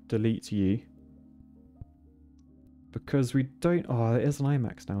 Boosh, delete you. Because we don't... Oh, it is an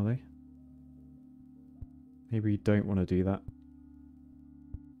IMAX now, though. Maybe we don't want to do that.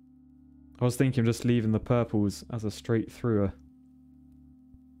 I was thinking of just leaving the purples as a straight througher.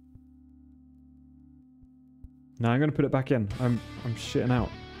 No, I'm going to put it back in. I'm shitting out.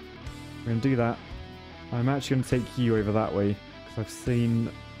 We're going to do that. I'm actually going to take you over that way. Because I've seen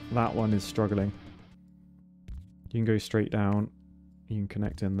that one is struggling. You can go straight down. You can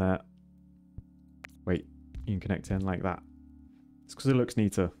connect in there. Wait. You can connect in like that. It's because it looks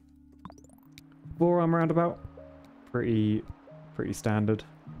neater. 4-arm roundabout. Pretty standard.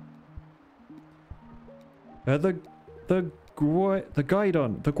 The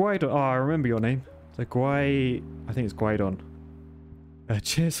Guidon. Oh, I remember your name. I think it's Guidon.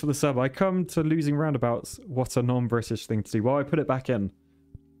 Cheers for the sub. I come to losing roundabouts. What a non-British thing to do. Well, I put it back in.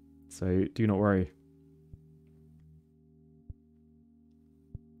 So, do not worry.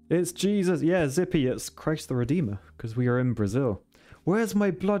 It's Jesus. Yeah, Zippy. It's Christ the Redeemer. Because we are in Brazil. Where's my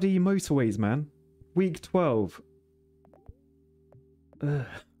bloody motorways, man? Week 12. Ugh.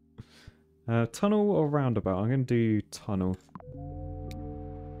 Tunnel or roundabout? I'm going to do tunnel.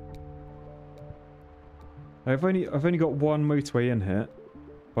 I've only got one motorway in here,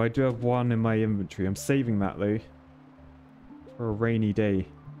 but I do have one in my inventory. I'm saving that though for a rainy day.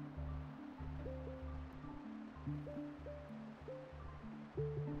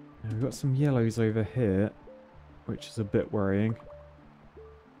 And we've got some yellows over here, which is a bit worrying.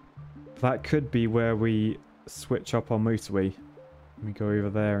 That could be where we switch up our motorway. We go over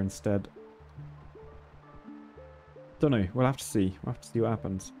there instead. Don't know. We'll have to see. We'll have to see what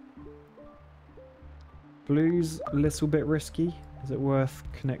happens. Blue's a little bit risky. Is it worth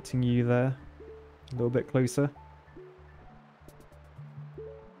connecting you there? A little bit closer.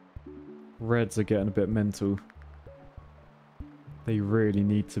 Reds are getting a bit mental. They really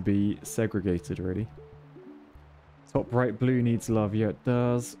need to be segregated, really. Top right blue needs love. Yeah, it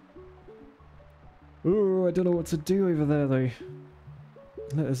does. Oh, I don't know what to do over there, though.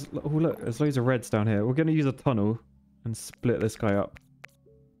 Look, there's loads of reds down here. We're going to use a tunnel and split this guy up.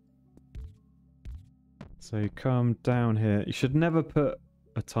 So come down here. You should never put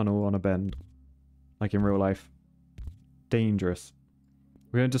a tunnel on a bend. Like in real life. Dangerous.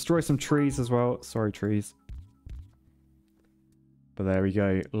 We're going to destroy some trees as well. Sorry, trees. But there we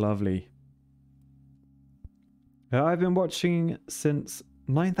go. Lovely. I've been watching since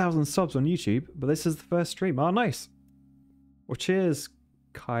 9,000 subs on YouTube, but this is the first stream. Oh, nice. Well, cheers,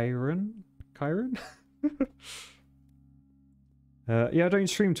 Kyron. Kyron? Yeah, I don't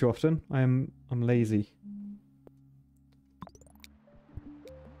stream too often. I'm lazy.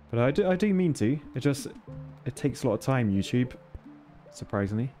 But I do mean to. It takes a lot of time, YouTube.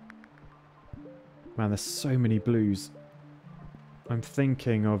 Surprisingly. Man, there's so many blues. I'm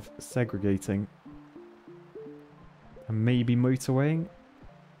thinking of segregating. And maybe motorwaying.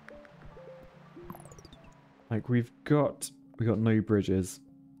 Like we got no bridges.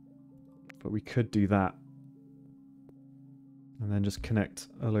 But we could do that. And then just connect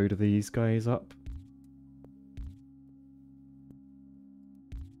a load of these guys up.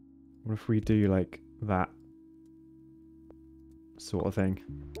 What if we do like that sort of thing?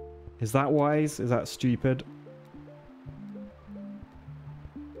 Is that wise? Is that stupid?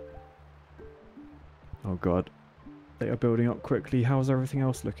 Oh god. They are building up quickly. How's everything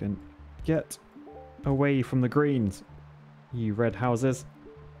else looking? Get away from the greens, you red houses.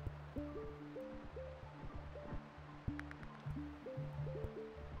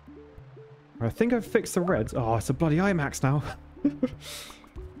 I think I've fixed the reds. Oh, it's a bloody IMAX now.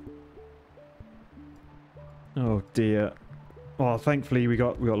 Oh dear. Oh, thankfully we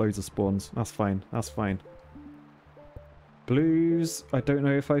got loads of spawns. That's fine. That's fine. Blues. I don't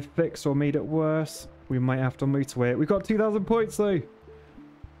know if I fixed or made it worse. We might have to motorway it. We got 2,000 points though.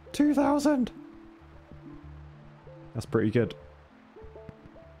 2,000. That's pretty good.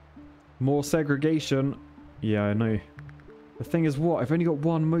 More segregation. Yeah, I know. The thing is what? I've only got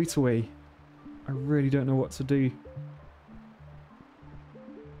one motorway. I really don't know what to do.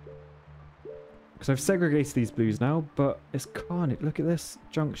 Because I've segregated these blues now, but it's carnage. Look at this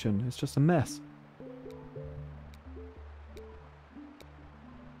junction. It's just a mess.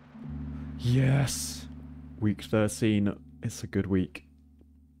 Yes. Week 13. It's a good week.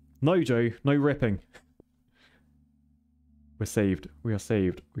 No, Joe. No ripping. We're saved. We are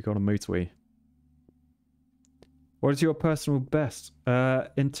saved. We got a motorway. What is your personal best?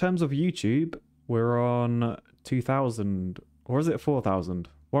 In terms of YouTube, we're on 2,000. Or is it 4,000?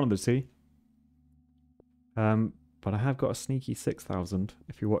 One of the two. But I have got a sneaky 6,000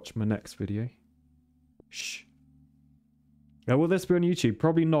 if you watch my next video. Shh. Will this be on YouTube?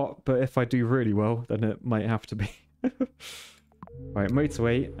 Probably not, but if I do really well, then it might have to be. Right,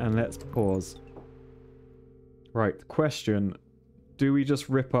 motorway, and let's pause. Right, question. Do we just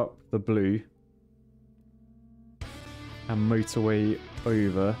rip up the blue and motorway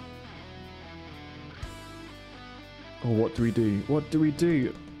over? Or what do we do? What do we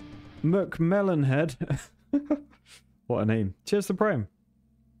do? McMelonhead. What a name. Cheers to Prime.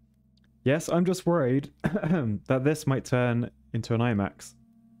 Yes, I'm just worried that this might turn into an IMAX.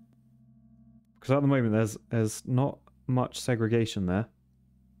 Because at the moment there's not much segregation there.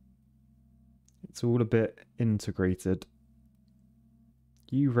 It's all a bit integrated.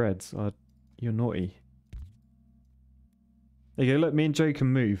 You reds you're naughty. There you go, look, me and Joe can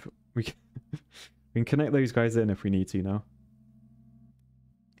move. We can connect those guys in if we need to now.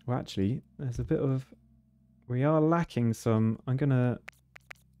 Well, actually, there's a bit of... We are lacking some... I'm gonna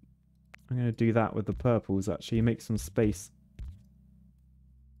do that with the purples, actually. Make some space.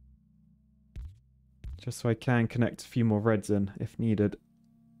 Just so I can connect a few more reds in, if needed.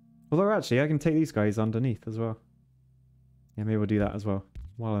 Although, actually, I can take these guys underneath as well. Yeah, maybe we'll do that as well,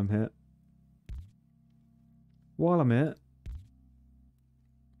 while I'm here. While I'm here.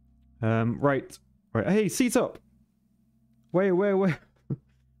 Right. Right. Hey, seat up! Wait.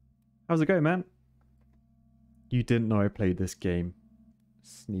 How's it going, man? You didn't know I played this game.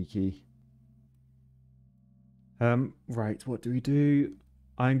 Sneaky. Right, what do we do?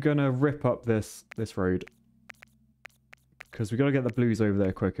 I'm gonna rip up this road. Because we gotta get the blues over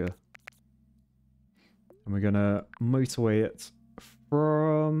there quicker. And we're gonna motorway it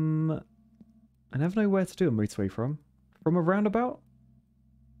from... I never know where to do a motorway from. From a roundabout?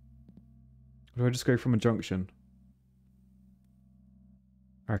 Or do I just go from a junction?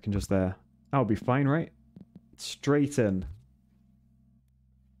 I reckon just there. That'll be fine, right? Straight in.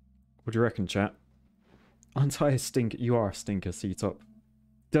 What do you reckon, chat? Aren't I a stinker? You are a stinker, C-Top.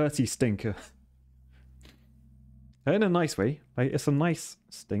 Dirty stinker. In a nice way. Like, it's a nice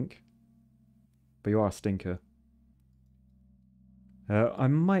stink. But you are a stinker. I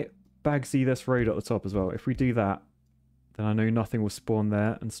might bagsy this road at the top as well. If we do that, then I know nothing will spawn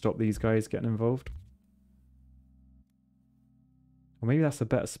there and stop these guys getting involved. Or maybe that's a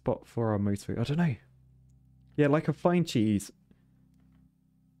better spot for our motorway. I don't know. Yeah, like a fine cheese.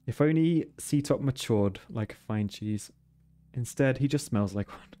 If only C-Top matured like a fine cheese. Instead, he just smells like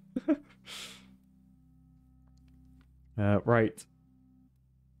one. Right.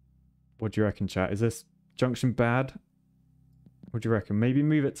 What do you reckon, chat? Is this junction bad? What do you reckon? Maybe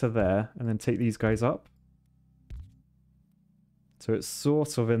move it to there and then take these guys up. So it's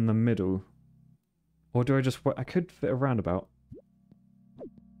sort of in the middle. Or do I just... I could fit a roundabout.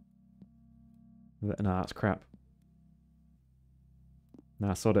 No, that's crap.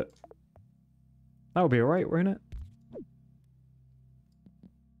 Nah, sod it. That'll be alright, won't it?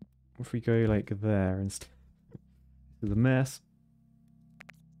 If we go like there instead. This is a mess.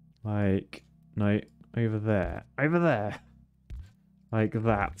 Like, no, over there. Over there. Like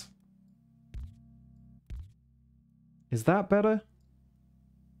that. Is that better?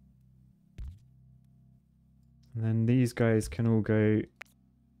 And then these guys can all go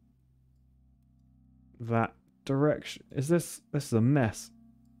that direction. Is this is a mess.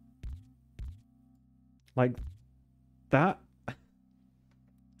 Like that?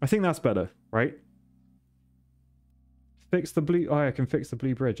 I think that's better, right? Fix the blue. Oh, I can fix the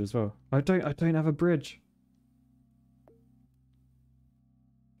blue bridge as well. I don't have a bridge.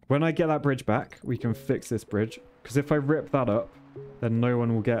 When I get that bridge back, we can fix this bridge. Because if I rip that up, then no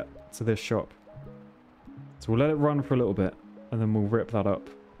one will get to this shop. So we'll let it run for a little bit, and then we'll rip that up.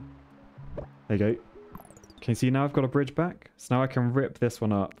 There you go. Can you see now I've got a bridge back? So now I can rip this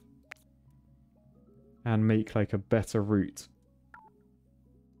one up and make like a better route.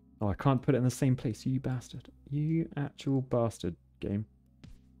 Oh, I can't put it in the same place, you bastard. You actual bastard, game.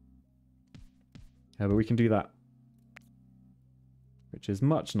 Yeah, but we can do that. Which is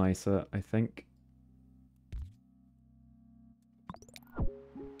much nicer, I think.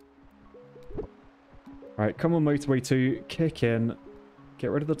 Alright, come on Motorway 2, kick in.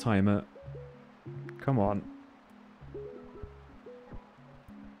 Get rid of the timer. Come on.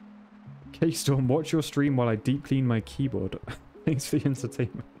 K-Storm, watch your stream while I deep clean my keyboard. Thanks for the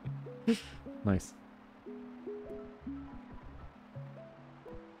entertainment. Nice.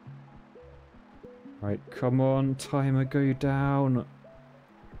 Right, come on, timer, go down.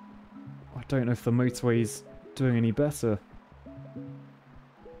 I don't know if the motorway's doing any better.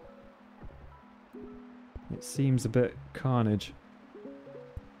 It seems a bit carnage.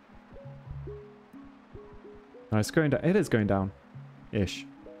 No, it's going down. It is going down. Ish.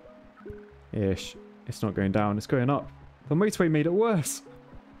 Ish. It's not going down, it's going up. The motorway made it worse.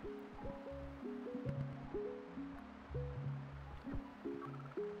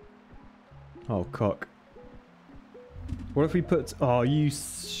 Oh, cock. What if we put... Oh, are you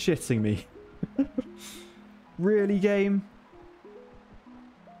shitting me? Really, game?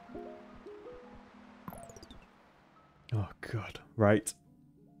 Oh, God. Right.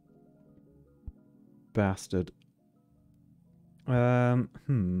 Bastard. I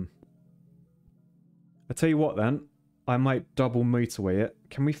tell you what, then. I might double motorway it.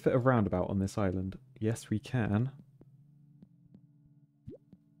 Can we fit a roundabout on this island? Yes, we can.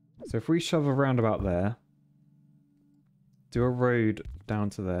 So if we shove a roundabout there, do a road down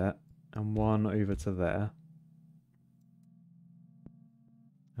to there, and one over to there.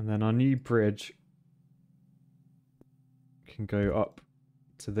 And then our new bridge can go up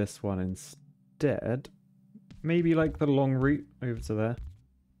to this one instead. Maybe like the long route over to there.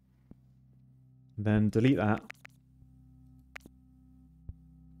 Then delete that.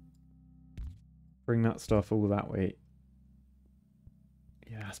 Bring that stuff all that way.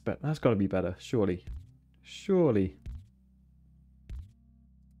 Yeah, that's got to be better, surely. Surely.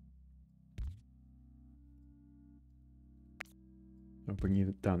 I'll bring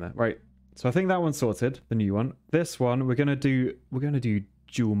you down there. Right. So I think that one's sorted, the new one. This one we're gonna do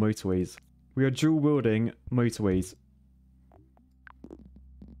dual motorways. We are dual wielding motorways.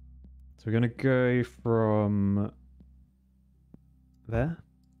 So we're gonna go from there.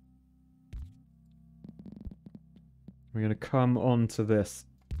 We're going to come onto this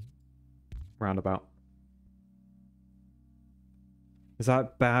roundabout. Is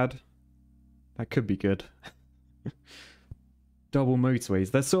that bad? That could be good. Double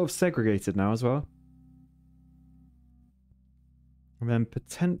motorways. They're sort of segregated now as well. And then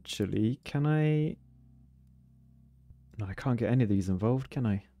potentially, can I... No, I can't get any of these involved, can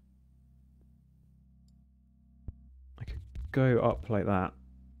I? I could go up like that.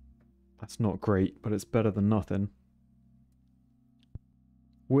 That's not great, but it's better than nothing.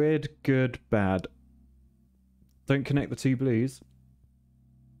 Weird, good, bad. Don't connect the two blues.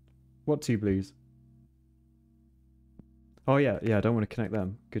 What two blues? Oh yeah, I don't want to connect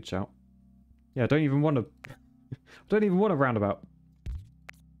them. Good shout. Yeah, I don't even want to... I don't even want a roundabout.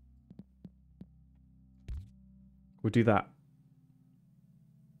 We'll do that.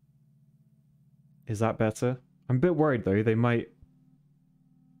 Is that better? I'm a bit worried though, they might...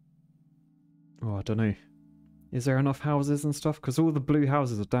 Oh, I don't know. Is there enough houses and stuff? Because all the blue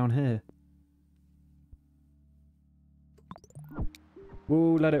houses are down here.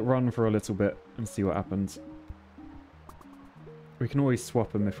 We'll let it run for a little bit and see what happens. We can always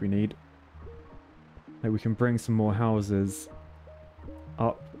swap them if we need. Like we can bring some more houses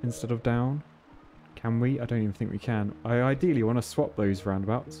up instead of down. Can we? I don't even think we can. I ideally want to swap those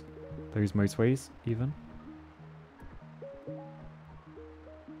roundabouts. Those motorways, even.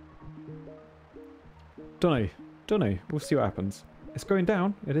 Don't know. We'll see what happens. It's going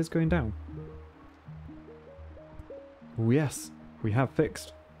down. It is going down. Oh yes, we have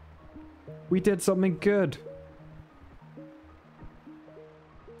fixed. We did something good.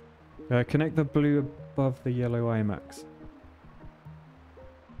 Connect the blue above the yellow IMAX.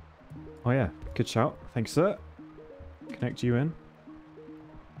 Oh yeah, good shout. Thanks, sir. Connect you in.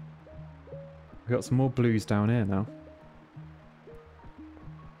 We got some more blues down here now.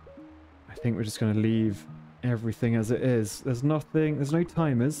 I think we're just going to leave everything as it is. There's nothing, there's no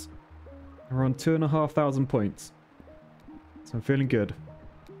timers. We're on 2,500 points. So I'm feeling good.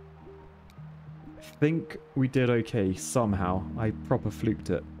 I think we did okay somehow. I proper fluked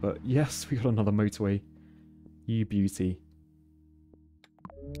it. But yes, we got another motorway. You beauty.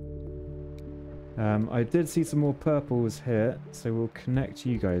 I did see some more purples here, so we'll connect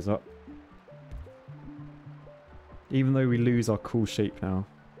you guys up. Even though we lose our cool shape now.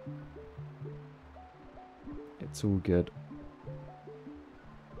 It's all good.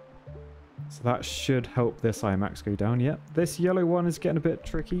 So that should help this IMAX go down. Yep, this yellow one is getting a bit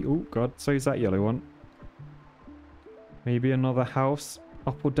tricky. Oh god, so is that yellow one. Maybe another house.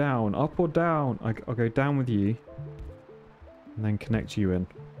 Up or down? Up or down? I'll go down with you. And then connect you in.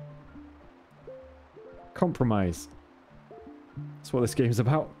 Compromise. That's what this game's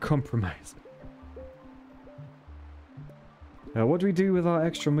about. Compromise. What do we do with our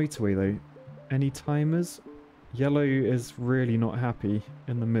extra motorway though? Any timers? Yellow is really not happy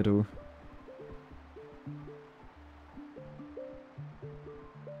in the middle.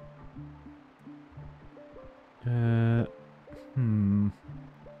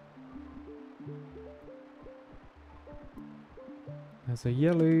 There's a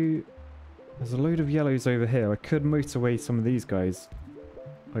yellow... There's a load of yellows over here. I could motorway some of these guys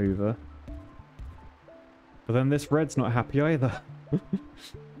over. But then this red's not happy either.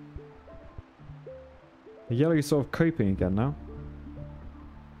 The yellow's sort of coping again now.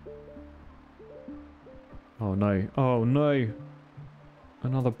 Oh no. Oh no.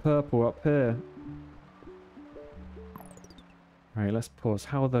 Another purple up here. Alright, let's pause.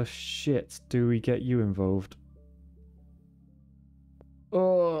 How the shit do we get you involved?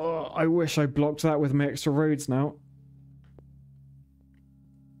 Oh, I wish I blocked that with my extra roads now.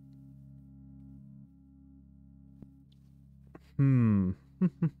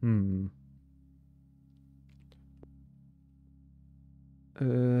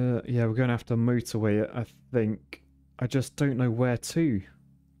 Yeah, we're going to have to motorway it, I think. I just don't know where to.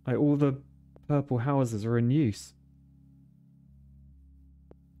 Like, all the purple houses are in use.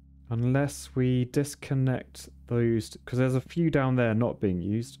 Unless we disconnect those, because there's a few down there not being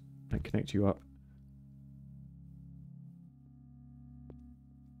used. And connect you up.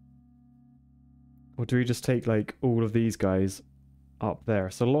 Or do we just take, like, all of these guys up there?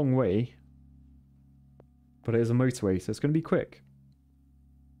 It's a long way. But it is a motorway, so it's going to be quick.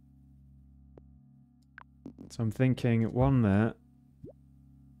 So I'm thinking one there.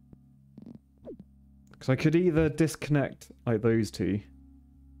 Because I could either disconnect, like, those two.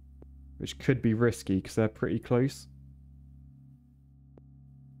 Which could be risky, because they're pretty close.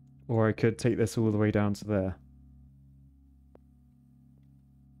 Or I could take this all the way down to there.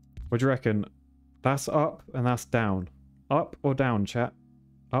 What do you reckon? That's up and that's down. Up or down, chat?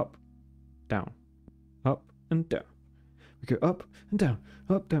 Up, down. Up and down. We go up and down.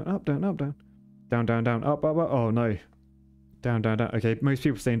 Up, down, up, down, up, down. Down, down, down, up, up, up. Oh no. Down, down, down. Okay, most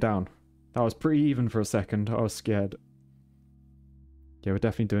people are saying down. That was pretty even for a second. I was scared. Yeah, we're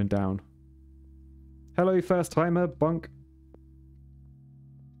definitely doing down. Hello, first timer, bunk.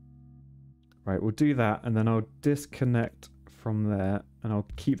 Right, we'll do that, and then I'll disconnect from there, and I'll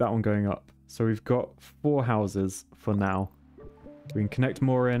keep that one going up. So we've got 4 houses for now. We can connect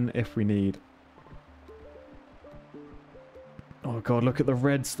more in if we need. Oh god, look at the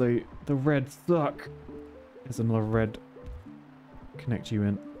reds though. The reds suck. There's another red. Connect you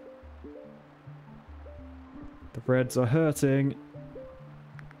in. The reds are hurting.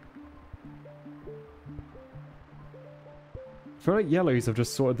 I feel like yellows have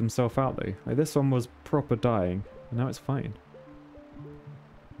just sorted themselves out though. Like this one was proper dying, and now it's fine.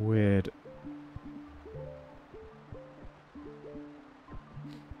 Weird.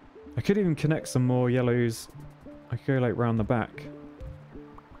 I could even connect some more yellows. I could go like round the back.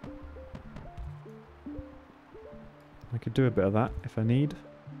 I could do a bit of that if I need.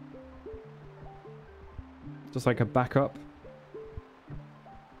 Just like a backup.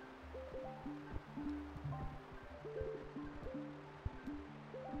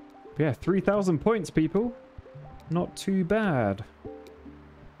 But yeah, 3,000 points, people. Not too bad.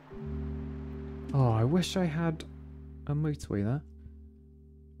 Oh, I wish I had a motorway there.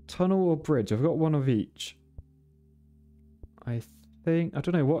 Tunnel or bridge? I've got one of each. I think... I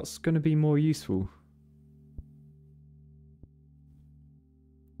don't know, what's going to be more useful?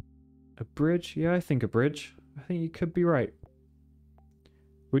 A bridge? Yeah, I think a bridge. I think you could be right.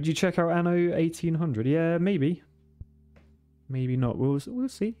 Would you check out Anno 1800? Yeah, maybe. Maybe not. We'll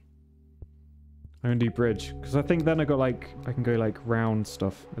see. I'm going to do bridge. Because I think then I can go like round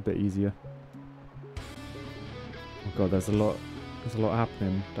stuff a bit easier. Oh god, there's a lot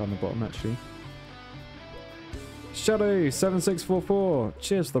happening down the bottom actually. Shadow 7644,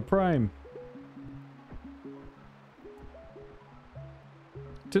 cheers for the prime.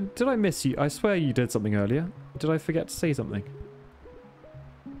 Did I miss you? I swear you did something earlier. Did I forget to say something?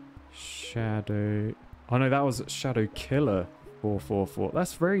 Shadow. Oh no, that was Shadow Killer. 444.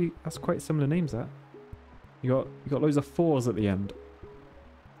 That's quite similar names, that. You got loads of 4s at the end.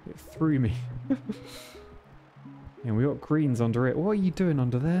 It threw me. And we got greens under it. What are you doing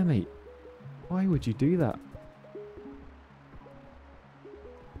under there, mate? Why would you do that?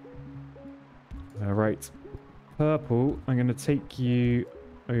 Alright. Purple, I'm going to take you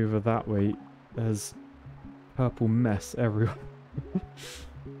over that way. There's purple mess everywhere.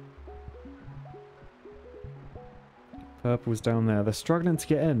 Purple's down there. They're struggling to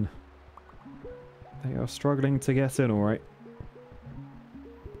get in. They are struggling to get in, alright.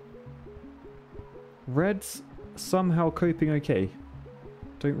 Red's somehow coping okay.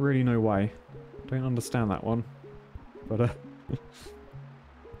 Don't really know why. Don't understand that one. But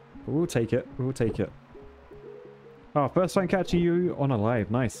we'll take it. We'll take it. Oh, first time catching you on a live.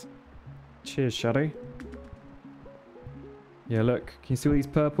 Nice. Cheers, Shadow. Yeah, look. Can you see all these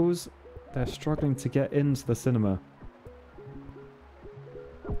purples? They're struggling to get into the cinema.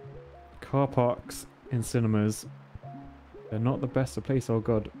 Car parks in cinemas. They're not the best of place. Oh,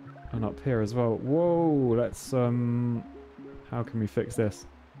 God. And up here as well. Whoa, let's, how can we fix this?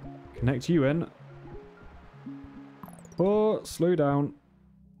 Connect you in. Oh, slow down.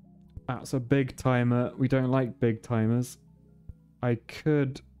 That's a big timer. We don't like big timers. I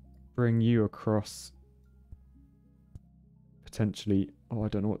could bring you across. Potentially. Oh, I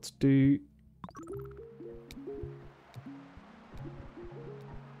don't know what to do.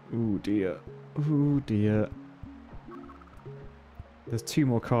 Oh, dear. Oh, dear. There's 2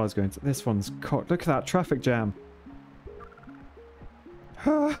 more cars going to... This one's cocked. Look at that traffic jam.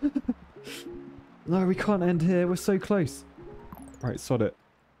 No, we can't end here. We're so close. Right, sod it.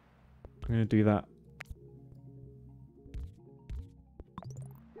 I'm going to do that.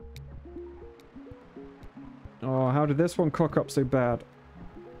 Oh, how did this one cock up so bad?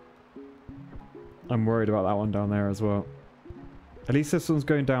 I'm worried about that one down there as well. At least this one's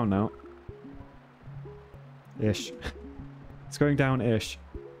going down now. Ish. It's going down-ish.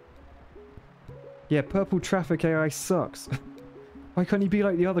 Yeah, purple traffic AI sucks. Why can't you be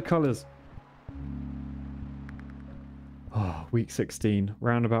like the other colours? Oh, week 16.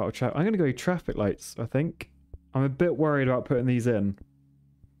 Roundabout of traffic. I'm going to go traffic lights, I think. I'm a bit worried about putting these in.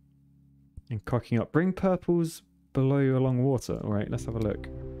 And cocking up. Bring purples below along water. Alright, let's have a look.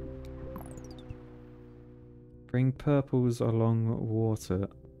 Bring purples along water.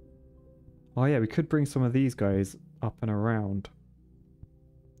 Oh yeah, we could bring some of these guys up and around.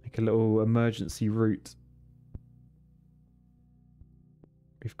 Like a little emergency route.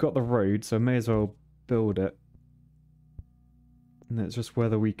 We've got the road, so may as well build it. And it's just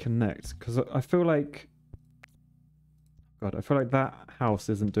whether we connect. Because I feel like... God, I feel like that house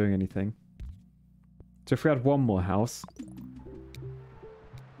isn't doing anything. So if we had one more house... then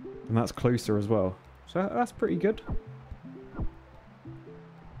that's closer as well. So that's pretty good.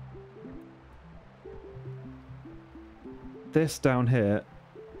 This down here,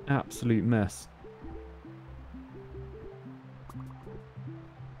 absolute mess.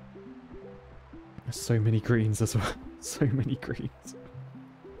 There's so many greens as well. So many greens.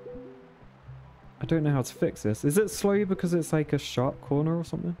 I don't know how to fix this. Is it slow because it's like a sharp corner or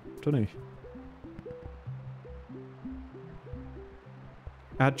something? I don't know.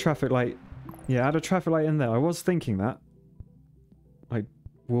 Add traffic light. Yeah, add a traffic light in there. I was thinking that. Like,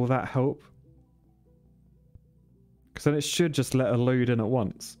 will that help? Because then it should just let a load in at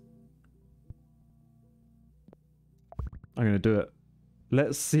once. I'm going to do it.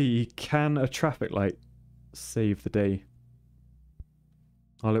 Let's see, can a traffic light save the day?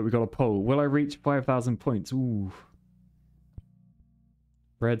 Oh look, we got a poll. Will I reach 5,000 points? Ooh.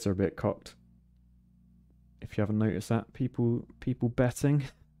 Reds are a bit cocked. If you haven't noticed that, people betting.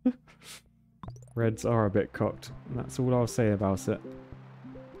 Reds are a bit cocked. And that's all I'll say about it.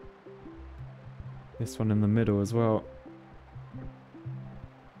 This one in the middle as well.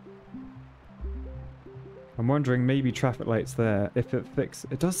 I'm wondering maybe traffic lights there. If it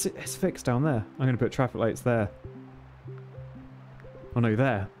it's fixed down there. I'm going to put traffic lights there. Oh no,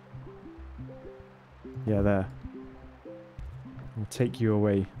 there. Yeah, there. I'll take you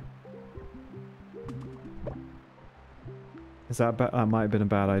away. Is that that might have been a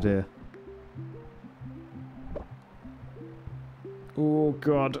bad idea. Oh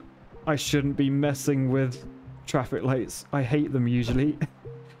god. I shouldn't be messing with traffic lights. I hate them usually.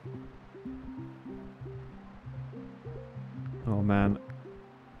 Oh man.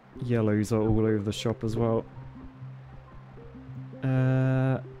 Yellows are all over the shop as well.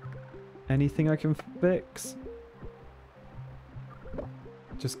 Anything I can fix?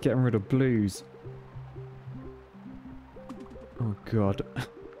 Just getting rid of blues. Oh god.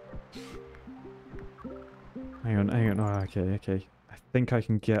 I Hang on, hang on. Oh, okay, okay. I think I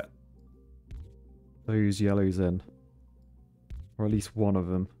can get those yellows in. Or at least one of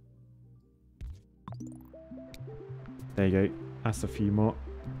them. There you go. That's a few more.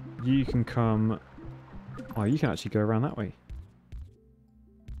 You can come... Oh, you can actually go around that way.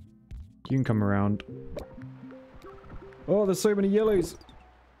 You can come around. Oh, there's so many yellows!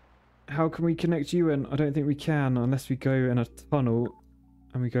 How can we connect you in? I don't think we can unless we go in a tunnel.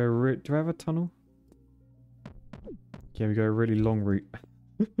 And we go... Do I have a tunnel? Yeah, we go a really long route.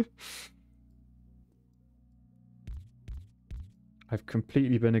 I've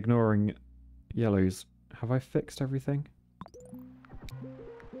completely been ignoring yellows. Have I fixed everything?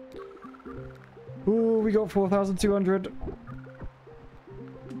 Oh, we got 4,200.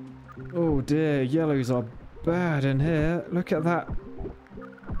 Oh dear, yellows are bad in here. Look at that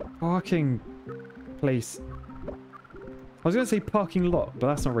parking place. I was going to say parking lot, but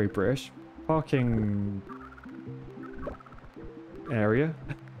that's not very British. Parking area.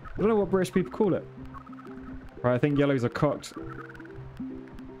 I don't know what British people call it. Right, I think yellows are cocked.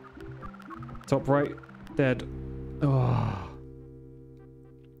 Top right, dead. Oh.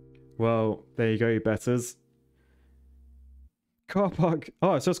 Well, there you go, betters. Car park.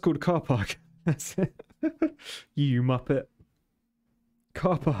 Oh, it's just called car park. That's it. You muppet.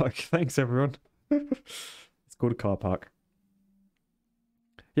 Car park. Thanks, everyone. It's called a car park.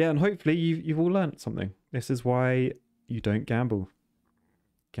 Yeah, and hopefully you've all learnt something. This is why you don't gamble.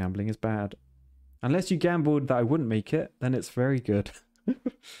 Gambling is bad. Unless you gambled that I wouldn't make it, then it's very good. Yeah,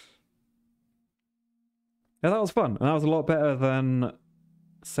 that was fun. And that was a lot better than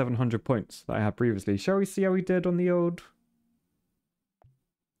 700 points that I had previously. Shall we see how we did on the old...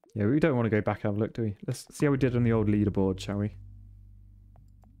 Yeah, we don't want to go back and have a look, do we? Let's see how we did on the old leaderboard, shall we?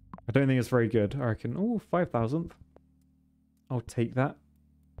 I don't think it's very good. I reckon... Oh, 5,000th. I'll take that.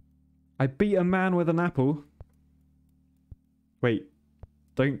 I beat a man with an apple. Wait.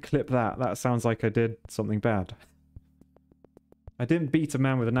 Don't clip that. That sounds like I did something bad. I didn't beat a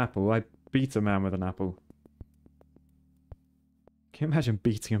man with an apple. I beat a man with an apple. Can you imagine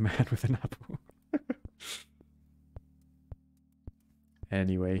beating a man with an apple?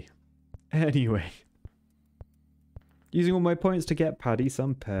 Anyway. Using all my points to get Paddy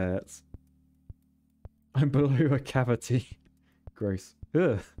some pets. I'm below a cavity. Gross.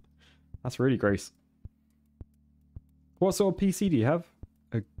 Ugh. That's really gross. What sort of PC do you have?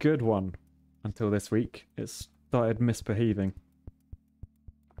 A good one. Until this week. It started misbehaving.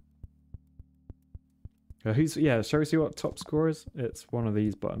 Yeah, shall we see what top score is? It's one of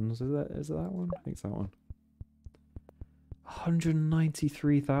these buttons. Is it that one? I think it's that one.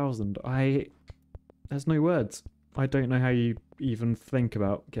 193,000. There's no words. I don't know how you even think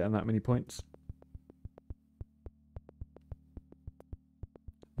about getting that many points.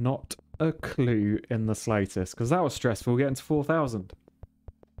 Not a clue in the slightest, because that was stressful getting to 4,000.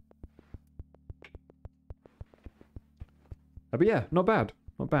 But yeah, not bad.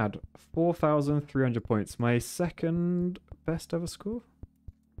 Not bad. 4,300 points. My second best ever score?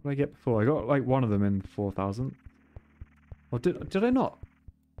 What did I get before? I got like one of them in 4,000. Or did I not?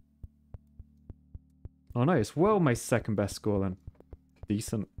 Oh no, it's well my second best score then.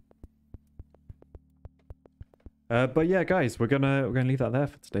 Decent. But yeah, guys, we're gonna leave that there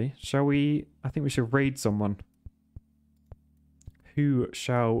for today. Shall we? I think we should raid someone. Who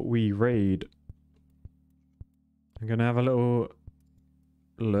shall we raid? I'm gonna have a little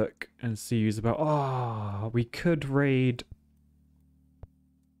look and see who's about. Oh, we could raid.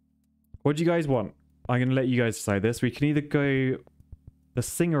 What do you guys want? I'm gonna let you guys decide this. We can either go the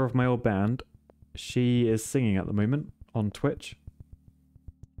singer of my old band. She is singing at the moment on Twitch.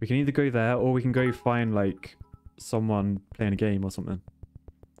 We can either go there or we can go find like someone playing a game or something.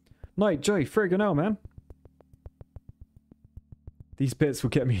 Night Joe, friggin' hell, man. These bits will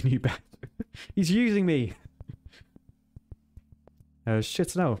get me a new band. He's using me.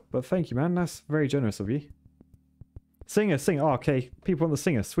 Shit no, but thank you, man. That's very generous of you. Singer. Oh, okay. People want the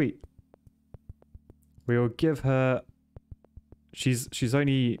singer. Sweet. We'll give her... She's a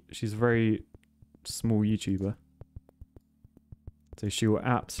very small YouTuber. So she will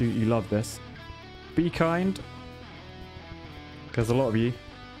absolutely love this. Be kind. There's a lot of you.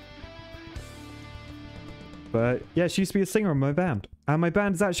 But yeah, she used to be a singer in my band. And my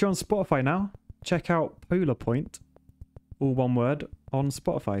band is actually on Spotify now. Check out Polar Point. All one word. On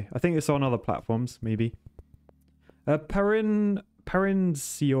Spotify. I think it's on other platforms, maybe. Parencio.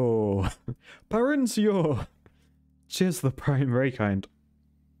 Parencio. Cheers to the prime, very kind.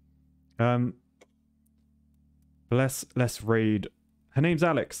 Let's raid. Her name's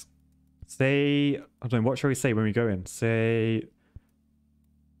Alex. Say, I don't know, what shall we say when we go in? Say,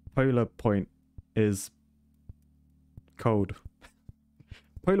 Polar Point is cold.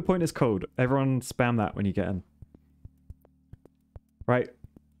 Polar Point is cold. Everyone spam that when you get in. Right.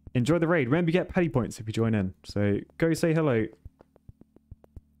 Enjoy the raid. Remember, you get paddy points if you join in. So go say hello.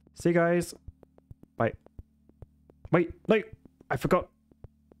 See you guys. Bye. Wait, no. I forgot.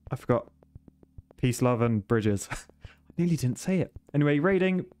 Peace, love, and bridges. I nearly didn't say it. Anyway,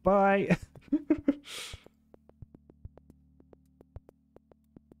 raiding. Bye.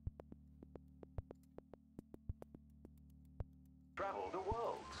 Travel the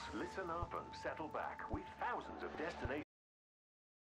world. Listen up and settle back with thousands of destinations.